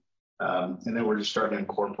methodology. And then we're just starting to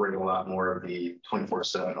incorporate a lot more of the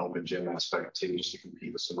 24/7 open gym aspect too, just to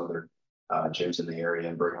compete with some other gyms in the area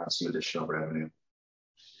and bring on some additional revenue.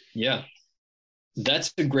 Yeah,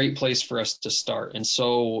 that's a great place for us to start. And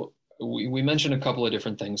so we mentioned a couple of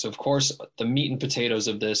different things. Of course, the meat and potatoes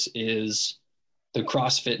of this is the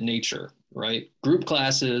CrossFit nature, right? Group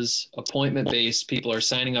classes, appointment-based, people are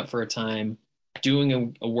signing up for a time,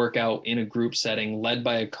 doing a workout in a group setting led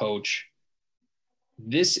by a coach.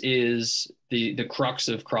 This is the crux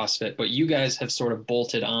of CrossFit, but you guys have sort of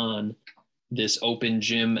bolted on this open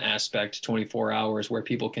gym aspect, 24 hours, where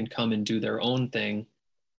people can come and do their own thing.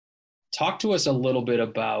 Talk to us a little bit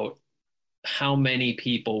about how many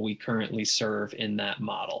people we currently serve in that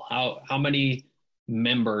model. How many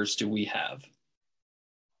members do we have?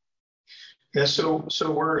 Yeah, so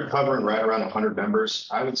we're hovering right around 100 members.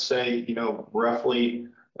 I would say, roughly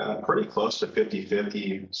pretty close to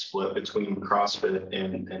 50-50 split between CrossFit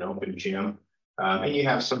and open gym. And you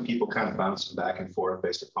have some people kind of bouncing back and forth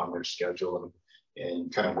based upon their schedule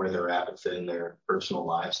and kind of where they're at within their personal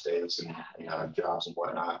life status and jobs and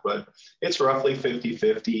whatnot. But it's roughly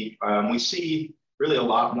 50-50. We see really a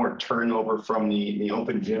lot more turnover from the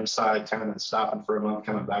open gym side, kind of stopping for a month,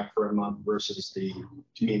 coming back for a month, versus the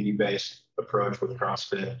community-based approach with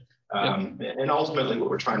CrossFit. And ultimately what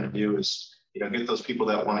we're trying to do is, get those people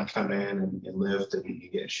that want to come in and lift and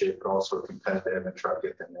get in shape, but also competitive, and try to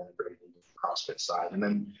get them integrated into the CrossFit side. And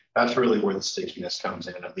then that's really where the stickiness comes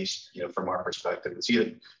in, at least, from our perspective. It's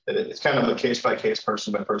either that it's kind of a case-by-case,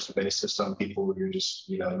 person-by-person basis. Some people you're just,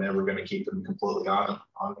 never going to keep them completely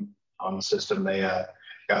on the system. They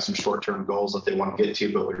got some short-term goals that they want to get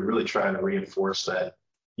to, but we're really trying to reinforce that,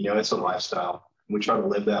 it's a lifestyle. We try to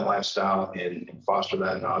live that lifestyle and foster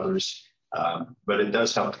that in others. But it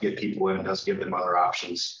does help to get people in. It does give them other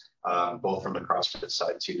options, both from the CrossFit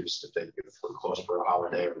side too, just if we're close for a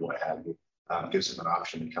holiday or what have you, gives them an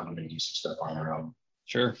option to come in and do some stuff on their own.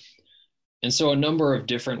 Sure. And so a number of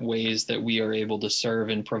different ways that we are able to serve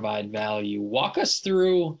and provide value. Walk us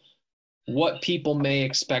through what people may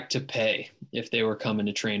expect to pay if they were coming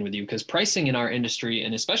to train with you, because pricing in our industry,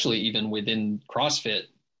 and especially even within CrossFit,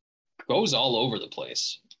 goes all over the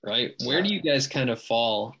place, right? Where do you guys kind of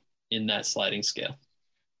fall in that sliding scale?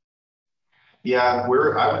 Yeah,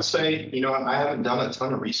 I would say, I haven't done a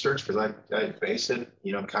ton of research because I base it,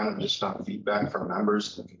 kind of just on feedback from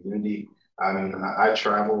members in the community. I mean, I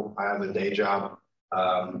travel, I have a day job.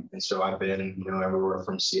 And so I've been, everywhere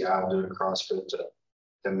from Seattle doing CrossFit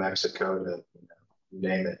to Mexico to, you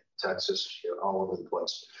name it, Texas, all over the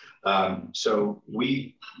place. So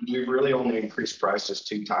we've really only increased prices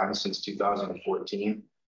 2 times since 2014.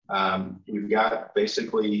 We've got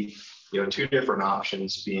basically, 2 different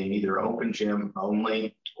options, being either open gym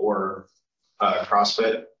only or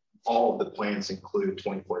CrossFit. All of the plans include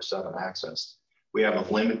 24/7 access. We have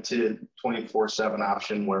a limited 24/7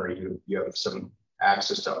 option where you have some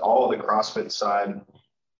access to all of the CrossFit side,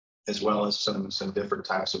 as well as some different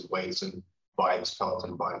types of weights and bikes,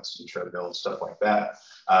 Peloton bikes and treadmill and stuff like that.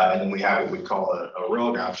 And then we have what we call a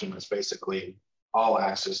rogue option. That's basically all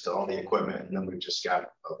access to all the equipment. And then we've just got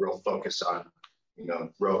a real focus on,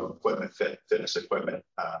 rogue equipment, fitness equipment,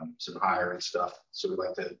 some higher end stuff. So we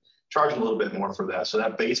like to charge a little bit more for that. So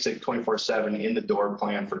that basic 24/7 in the door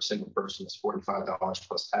plan for a single person is $45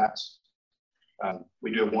 plus tax.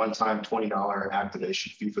 We do a one-time $20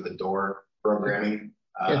 activation fee for the door programming.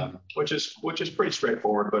 Which is pretty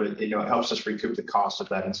straightforward, but it helps us recoup the cost of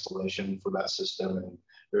that installation for that system, and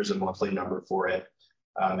there's a monthly number for it.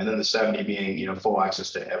 And then the 70 being full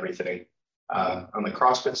access to everything. On the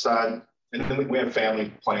CrossFit side, and then we have family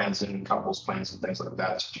plans and couples plans and things like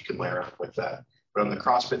that, so you can layer up with that. But on the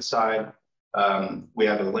CrossFit side, we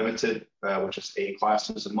have a limited, which is 8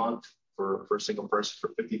 classes a month for a single person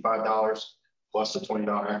for $55 plus a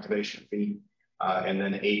 $20 activation fee. And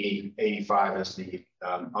then 85 is the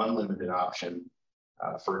unlimited option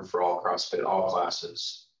for all CrossFit, all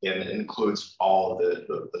classes, and it includes all the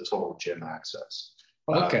total gym access.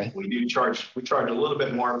 Okay. We charge a little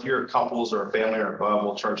bit more. If you're couples or a family or above,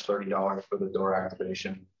 we'll charge $30 for the door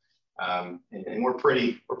activation. And we're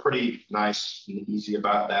pretty nice and easy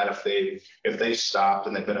about that. If they stopped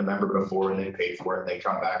and they've been a member before and they paid for it, and they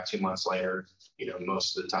come back 2 months later,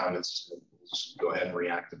 most of the time it's just go ahead and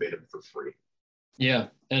reactivate them for free. Yeah.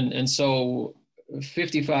 And so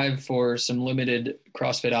 $55 for some limited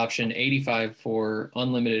CrossFit option, $85 for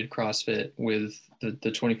unlimited CrossFit with the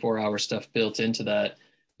 24-hour stuff built into that.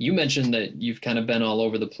 You mentioned that you've kind of been all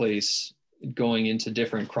over the place going into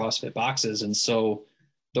different CrossFit boxes. And so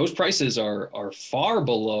those prices are far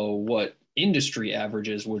below what industry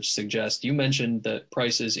averages would suggest. You mentioned that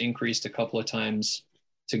prices increased a couple of times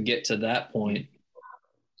to get to that point.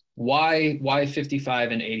 Why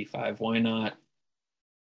 55 and 85? Why not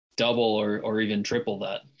double or even triple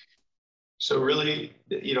that? So really,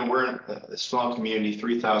 we're in a small community,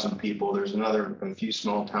 3,000 people. There's a few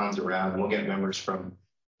small towns around, and we'll get members from,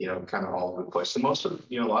 kind of all over the place. So most of,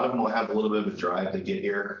 a lot of them will have a little bit of a drive to get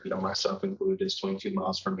here. Myself included, it's 22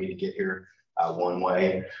 miles for me to get here one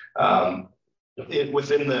way.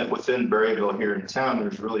 Within Berryville here in town,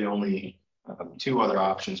 there's really only two other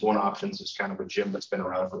options. One option is kind of a gym that's been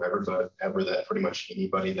around forever, but ever that pretty much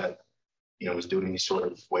anybody that was doing any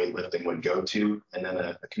sort of weightlifting would go to, and then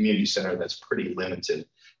a community center that's pretty limited.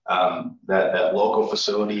 That local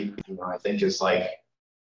facility, I think is like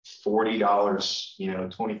 $40,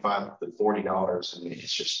 $25 to $40. I mean,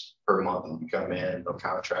 it's just per month, and you come in, no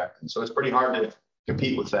contract, and so it's pretty hard to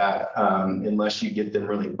compete with that unless you get them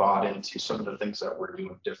really bought into some of the things that we're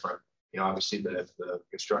doing different. Obviously the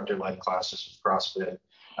instructor-led classes of CrossFit,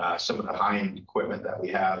 some of the high-end equipment that we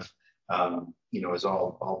have. Is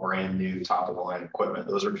all brand new, top of the line equipment.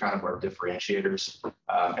 Those are kind of our differentiators.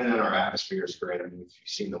 And then our atmosphere is great. I mean, if you've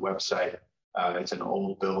seen the website, it's an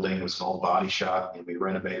old building, it was an old body shop, and we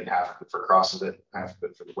renovated half of it for CrossFit, half of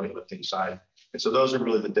it for the weightlifting side. And so those are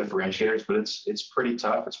really the differentiators, but it's pretty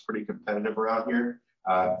tough. It's pretty competitive around here.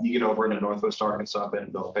 You get over into Northwest Arkansas,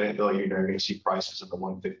 Bentonville, Fayetteville, you're going to see prices in the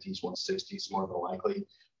 150s, 160s, more than likely,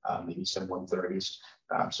 maybe some 130s.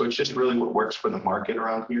 So it's just really what works for the market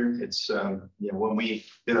around here. It's when we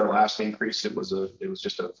did our last increase, it was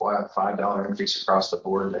just a flat $5 increase across the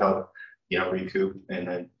board to help recoup and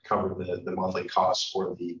then cover the monthly costs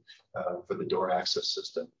for the door access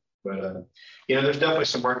system. But there's definitely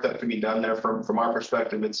some work that can be done there. From our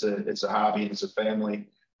perspective, it's a hobby, it's a family,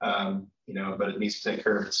 but it needs to take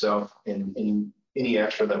care of itself. And any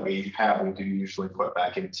extra that we have, we do usually put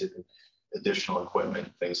back into additional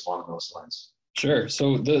equipment, things along those lines. Sure.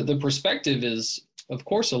 So the perspective is, of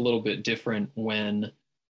course, a little bit different when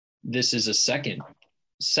this is a second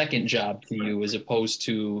job to you as opposed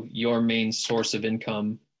to your main source of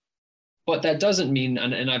income. But that doesn't mean,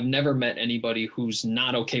 and I've never met anybody who's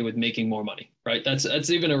not okay with making more money, right? That's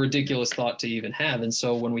even a ridiculous thought to even have. And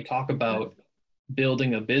so when we talk about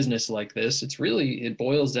building a business like this, it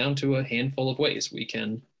boils down to a handful of ways. We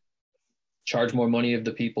can charge more money of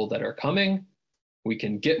the people that are coming, we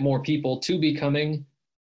can get more people to be coming,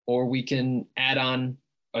 or we can add on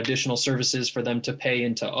additional services for them to pay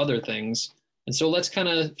into other things. And so let's kind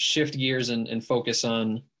of shift gears and focus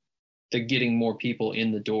on the getting more people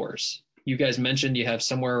in the doors. You guys mentioned you have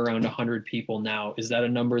somewhere around 100 people now. Is that a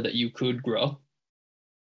number that you could grow?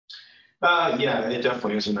 Yeah, it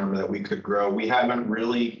definitely is a number that we could grow. We haven't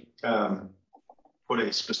really put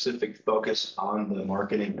a specific focus on the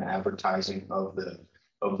marketing and advertising of the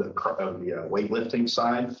weightlifting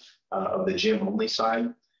side, of the gym only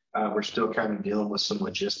side. We're still kind of dealing with some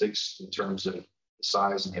logistics in terms of the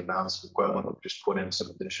size and the amounts of equipment. We've just put in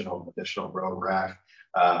some additional row rack.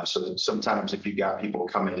 So sometimes if you've got people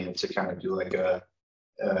coming in to kind of do like a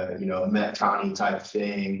Metcon type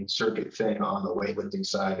thing, circuit thing on the weightlifting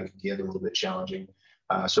side, it can get a little bit challenging.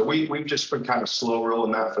 So we've just been kind of slow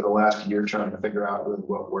rolling that for the last year, trying to figure out really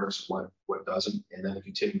what works, what doesn't, and then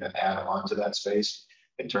continue to add on to that space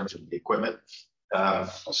in terms of the equipment.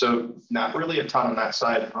 So not really a ton on that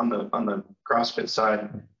side. On the CrossFit side,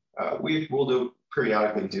 we'll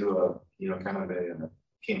periodically do a kind of a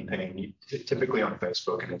campaign, typically on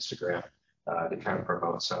Facebook and Instagram, to kind of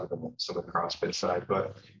promote some of the CrossFit side.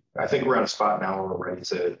 But I think we're at a spot now where we're ready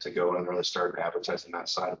to go and really start advertising that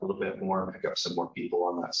side a little bit more, pick up some more people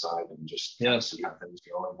on that side, and just see how things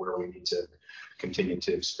go and where we need to continue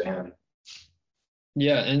to expand.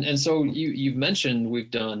 Yeah, and so you've mentioned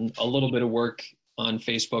we've done a little bit of work on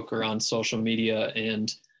Facebook or on social media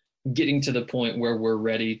and getting to the point where we're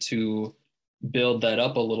ready to build that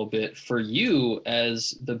up a little bit. For you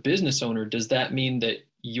as the business owner, does that mean that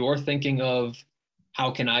you're thinking of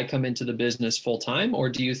how can I come into the business full time, or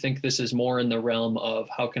do you think this is more in the realm of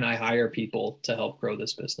how can I hire people to help grow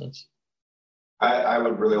this business? I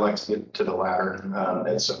would really like to get to the latter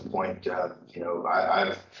at some point.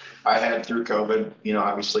 I had through COVID,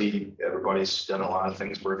 obviously everybody's done a lot of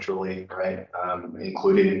things virtually, right?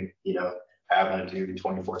 Including, having to do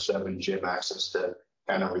 24/7 gym access to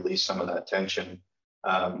kind of release some of that tension.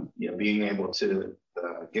 being able to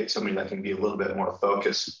get somebody that can be a little bit more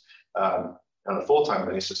focused on a full-time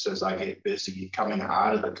basis as I get busy coming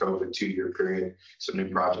out of the COVID 2-year period, some new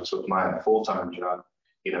projects with my full-time job,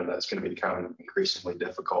 that's going to become increasingly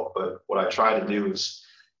difficult. But what I try to do is,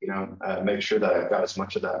 make sure that I've got as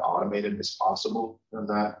much of that automated as possible. I'm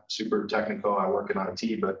not super technical. I work in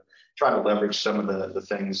IT, but try to leverage some of the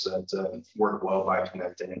things that work well by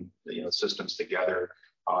connecting, systems together,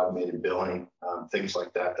 automated billing, things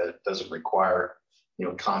like that doesn't require,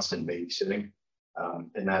 constant babysitting.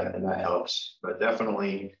 And that helps. But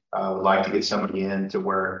definitely would like to get somebody in to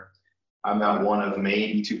where I'm not one of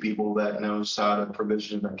maybe 2 people that knows how to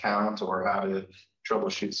provision an account or how to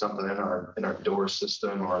troubleshoot something in our door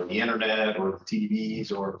system or the internet or the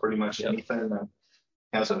TVs or pretty much anything that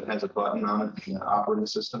has a button on it in the operating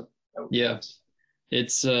system. Yeah,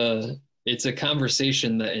 it's a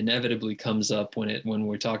conversation that inevitably comes up when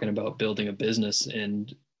we're talking about building a business.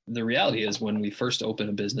 And the reality is, when we first open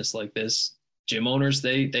a business like this, gym owners,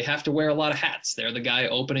 they have to wear a lot of hats. They're the guy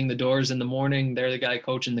opening the doors in the morning. They're the guy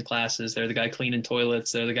coaching the classes. They're the guy cleaning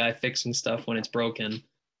toilets. They're the guy fixing stuff when it's broken.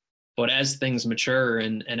 But as things mature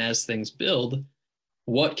and as things build,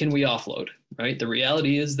 what can we offload, right? The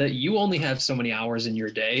reality is that you only have so many hours in your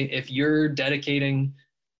day. If you're dedicating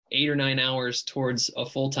 8 or 9 hours towards a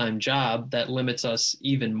full-time job, that limits us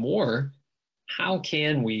even more. How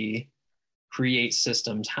can we create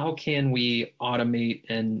systems? How can we automate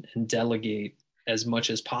and delegate as much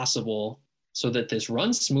as possible so that this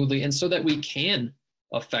runs smoothly and so that we can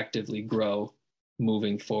effectively grow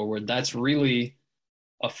moving forward? That's really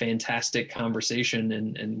a fantastic conversation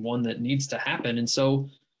and one that needs to happen. And so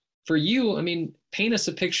for you, paint us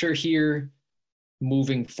a picture here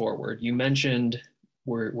moving forward. You mentioned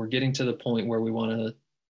we're getting to the point where we want to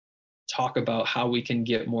talk about how we can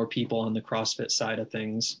get more people on the CrossFit side of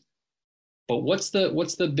things. But what's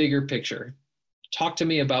the bigger picture? Talk to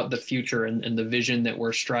me about the future and the vision that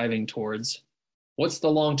we're striving towards. What's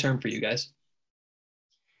the long term for you guys?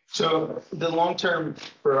 So the long term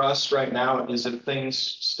for us right now is if things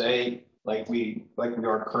stay like we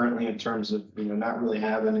are currently, in terms of not really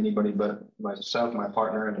having anybody but myself, my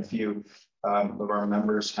partner, and a few of our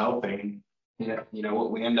members helping.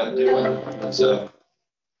 What we end up doing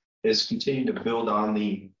is continue to build on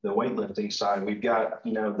the weightlifting side. We've got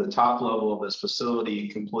the top level of this facility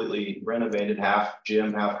completely renovated, half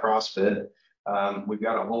gym, half CrossFit. We've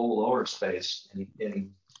got a whole lower space,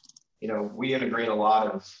 and we integrate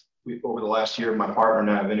over the last year, my partner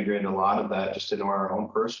and I have integrated a lot of that just into our own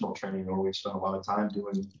personal training, where we spend a lot of time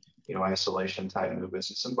doing, isolation type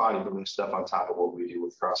movements and some bodybuilding stuff on top of what we do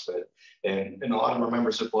with CrossFit. And a lot of our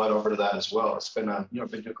members have bled over to that as well. It's been, been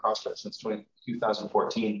doing CrossFit since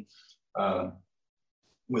 2014.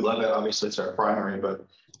 We love it. Obviously, it's our primary, but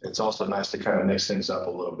it's also nice to kind of mix things up a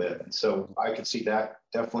little bit. And so I could see that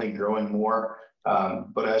definitely growing more.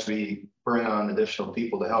 But as we bring on additional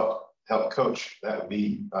people to help coach, that would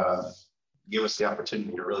be give us the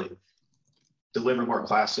opportunity to really deliver more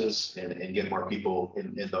classes and get more people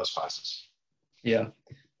in those classes. Yeah.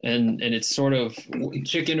 And it's sort of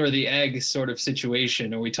chicken or the egg sort of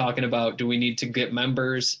situation. Are we talking about, do we need to get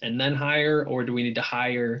members and then hire, or do we need to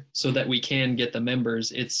hire so that we can get the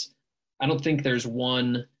members? I don't think there's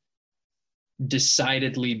one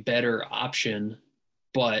decidedly better option,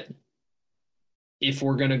 but if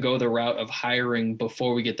we're going to go the route of hiring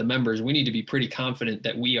before we get the members, we need to be pretty confident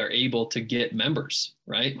that we are able to get members,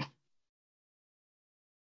 right?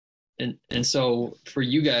 And so for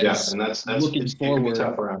you guys, and that's looking forward,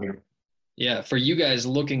 tough around here. Yeah, for you guys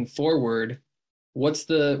looking forward, what's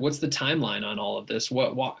the timeline on all of this?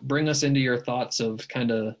 What bring us into your thoughts of kind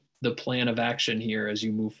of the plan of action here as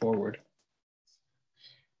you move forward?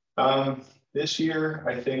 This year,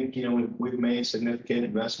 I think we've made significant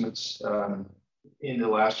investments into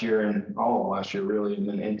last year and all of last year, really, and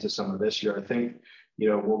then into some of this year. I think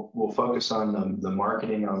we'll focus on the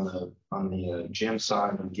marketing on the gym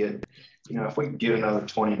side and get if we can get another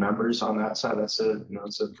 20 members on that side, that's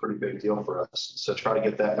a pretty big deal for us. So try to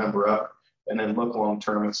get that number up, and then look long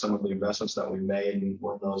term at some of the investments that we made and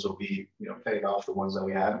when those will be paid off, the ones that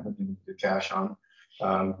we have and the cash on,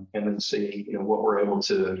 and then see what we're able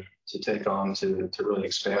to take on to really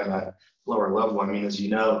expand that lower level. I mean, as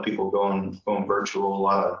people going virtual, a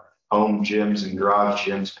lot of home gyms and garage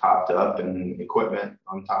gyms popped up, and equipment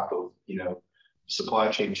on top of supply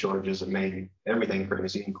chain shortages have made everything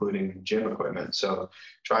crazy, including gym equipment. So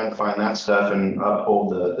trying to find that stuff and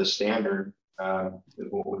uphold the standard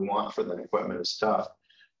what we want for the equipment is tough.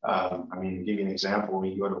 I mean, to give you an example,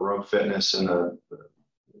 when you go to Rogue Fitness and the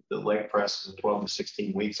leg press is 12 to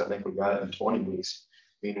 16 weeks, I think we got it in 20 weeks.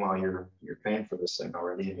 Meanwhile, you're paying for this thing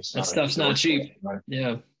already. And that stuff's not cheap. Right?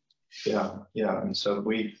 Yeah. And so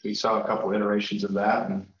we saw a couple iterations of that,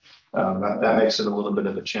 and that makes it a little bit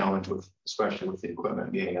of a challenge especially with the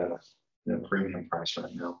equipment being at a premium price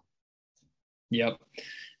right now. Yep.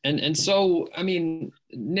 And so, I mean,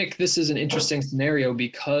 Nick, this is an interesting scenario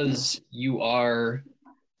because you are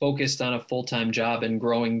focused on a full-time job and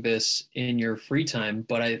growing this in your free time.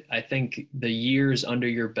 But I think the years under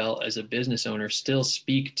your belt as a business owner still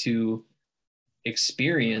speak to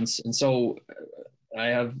experience. And so I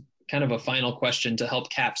have kind of a final question to help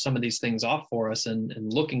cap some of these things off for us. And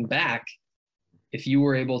looking back, if you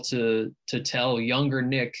were able to tell younger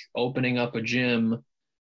Nick opening up a gym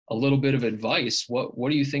a little bit of advice, what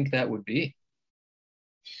do you think that would be?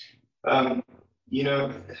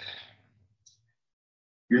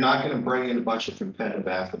 You're not going to bring in a bunch of competitive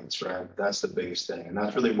athletes, right? That's the biggest thing. And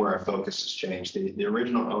that's really where our focus has changed. The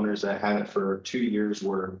original owners that had it for 2 years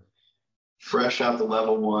were fresh out the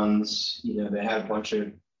level ones. They had a bunch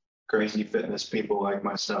of crazy fitness people like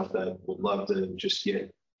myself that would love to just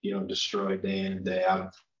get, destroyed day in and day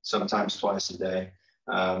out, sometimes twice a day.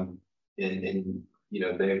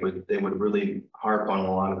 They would really harp on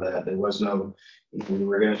a lot of that. There was no, we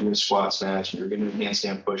were going to do a squat snatch, and you're going to do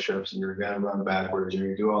handstand push-ups, and you're going to run backwards, and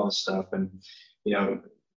you're going to do all this stuff. And,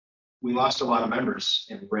 we lost a lot of members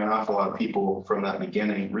and ran off a lot of people from that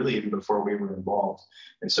beginning, really even before we were involved.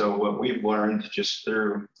 And so what we've learned just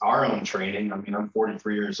through our own training, I mean, I'm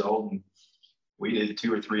 43 years old, and we did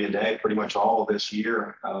 2 or 3 a day pretty much all of this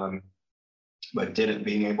year, but didn't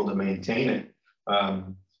being able to maintain it.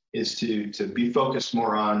 Is to be focused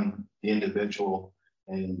more on the individual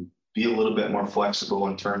and be a little bit more flexible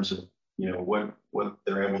in terms of, what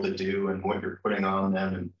they're able to do and what you're putting on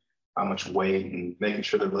them and how much weight, and making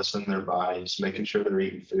sure they're listening to their bodies, making sure they're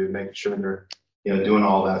eating food, making sure they're, doing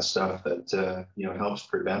all that stuff that, helps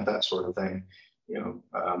prevent that sort of thing.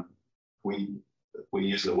 We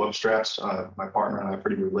use the whoop straps. My partner and I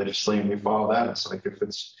pretty religiously, and we follow that. It's like, if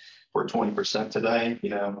we're 20% today,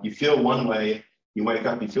 you feel one way, you wake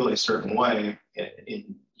up, you feel a certain way,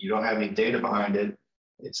 and you don't have any data behind it.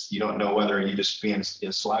 You don't know whether you just being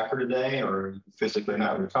a slacker today or physically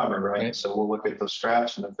not recover, right? So we'll look at those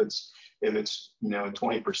straps, and if it's 20% or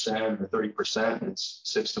 30%, and it's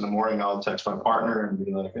 6 a.m, I'll text my partner and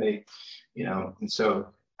be like, hey, and so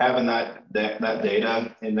having that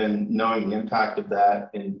data, and then knowing the impact of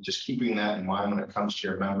that, and just keeping that in mind when it comes to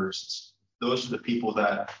your members, those are the people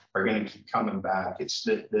that are going to keep coming back. It's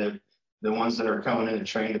the ones that are coming in and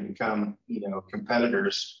trained to become,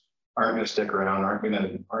 competitors aren't going to stick around, aren't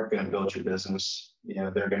going to build your business.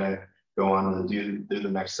 They're going to go on to do the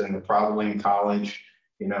next thing. They're probably in college,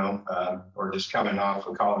 or just coming off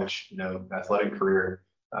a college, athletic career.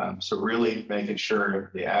 So really making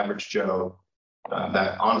sure the average Joe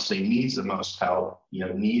that honestly needs the most help,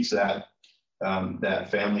 needs that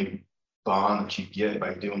family bond that you get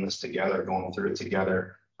by doing this together, going through it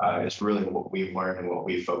together. It's really what we've learned and what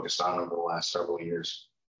we've focused on over the last several years.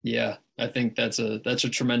 Yeah, I think that's a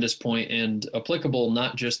tremendous point, and applicable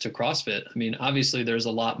not just to CrossFit. I mean, obviously there's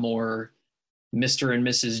a lot more Mr. and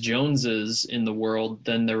Mrs. Joneses in the world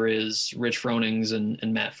than there is Rich Fronings and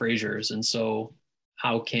Matt Frasers. And so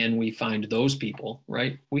how can we find those people,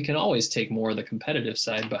 right? We can always take more of the competitive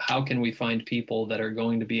side, but how can we find people that are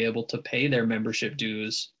going to be able to pay their membership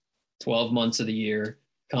dues 12 months of the year,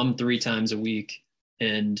 come 3 times a week,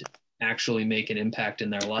 and actually make an impact in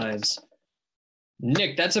their lives?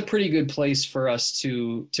 Nick, that's a pretty good place for us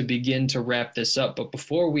to begin to wrap this up. But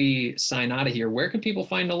before we sign out of here, where can people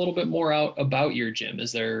find a little bit more out about your gym?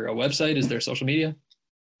 Is there a website? Is there social media?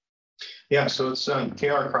 Yeah, so it's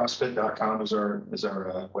krcrossfit.com is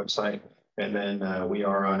our website. And then we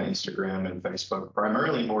are on Instagram and Facebook,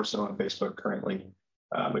 primarily more so on Facebook currently.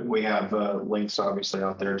 But we have links obviously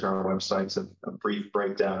out there to our websites, a brief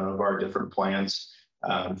breakdown of our different plans,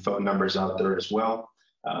 phone numbers out there as well.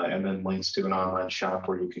 And then links to an online shop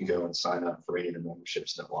where you can go and sign up for any of the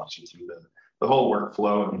memberships that walks you through the whole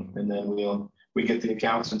workflow. And then we get the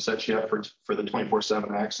accounts and set you up for the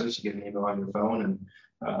 24/7 access. You get an email on your phone,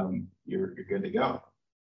 and you're good to go.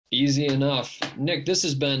 Easy enough. Nick, this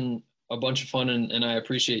has been a bunch of fun, and I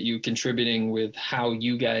appreciate you contributing with how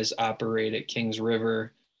you guys operate at Kings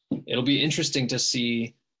River. It'll be interesting to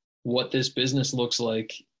see what this business looks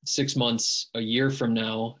like 6 months, a year from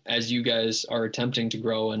now, as you guys are attempting to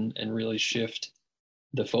grow and really shift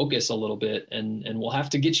the focus a little bit. And we'll have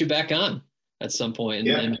to get you back on at some point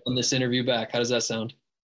and run this interview back. How does that sound?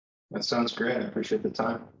 That sounds great. I appreciate the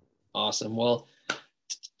time. Awesome. Well,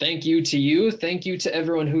 Thank you to you. Thank you to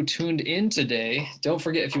everyone who tuned in today. Don't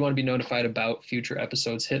forget, if you want to be notified about future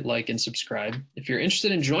episodes, hit like and subscribe. If you're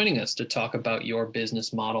interested in joining us to talk about your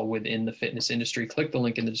business model within the fitness industry, click the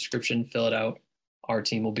link in the description, fill it out. Our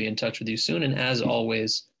team will be in touch with you soon. And as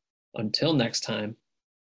always, until next time,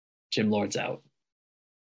 Gym Lords out.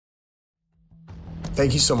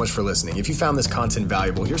 Thank you so much for listening. If you found this content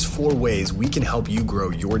valuable, here's 4 ways we can help you grow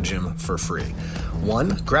your gym for free.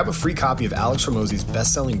 1, grab a free copy of Alex Hormozi's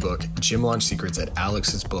best-selling book, Gym Launch Secrets, at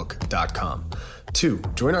alexsbook.com. 2,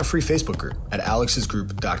 join our free Facebook group at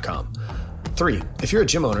alexsgroup.com. 3, if you're a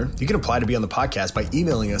gym owner, you can apply to be on the podcast by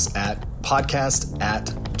emailing us at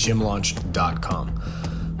podcast@gymlaunch.com.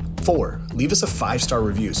 4, leave us a 5-star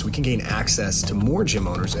review so we can gain access to more gym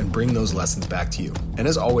owners and bring those lessons back to you. And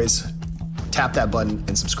as always, tap that button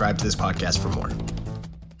and subscribe to this podcast for more.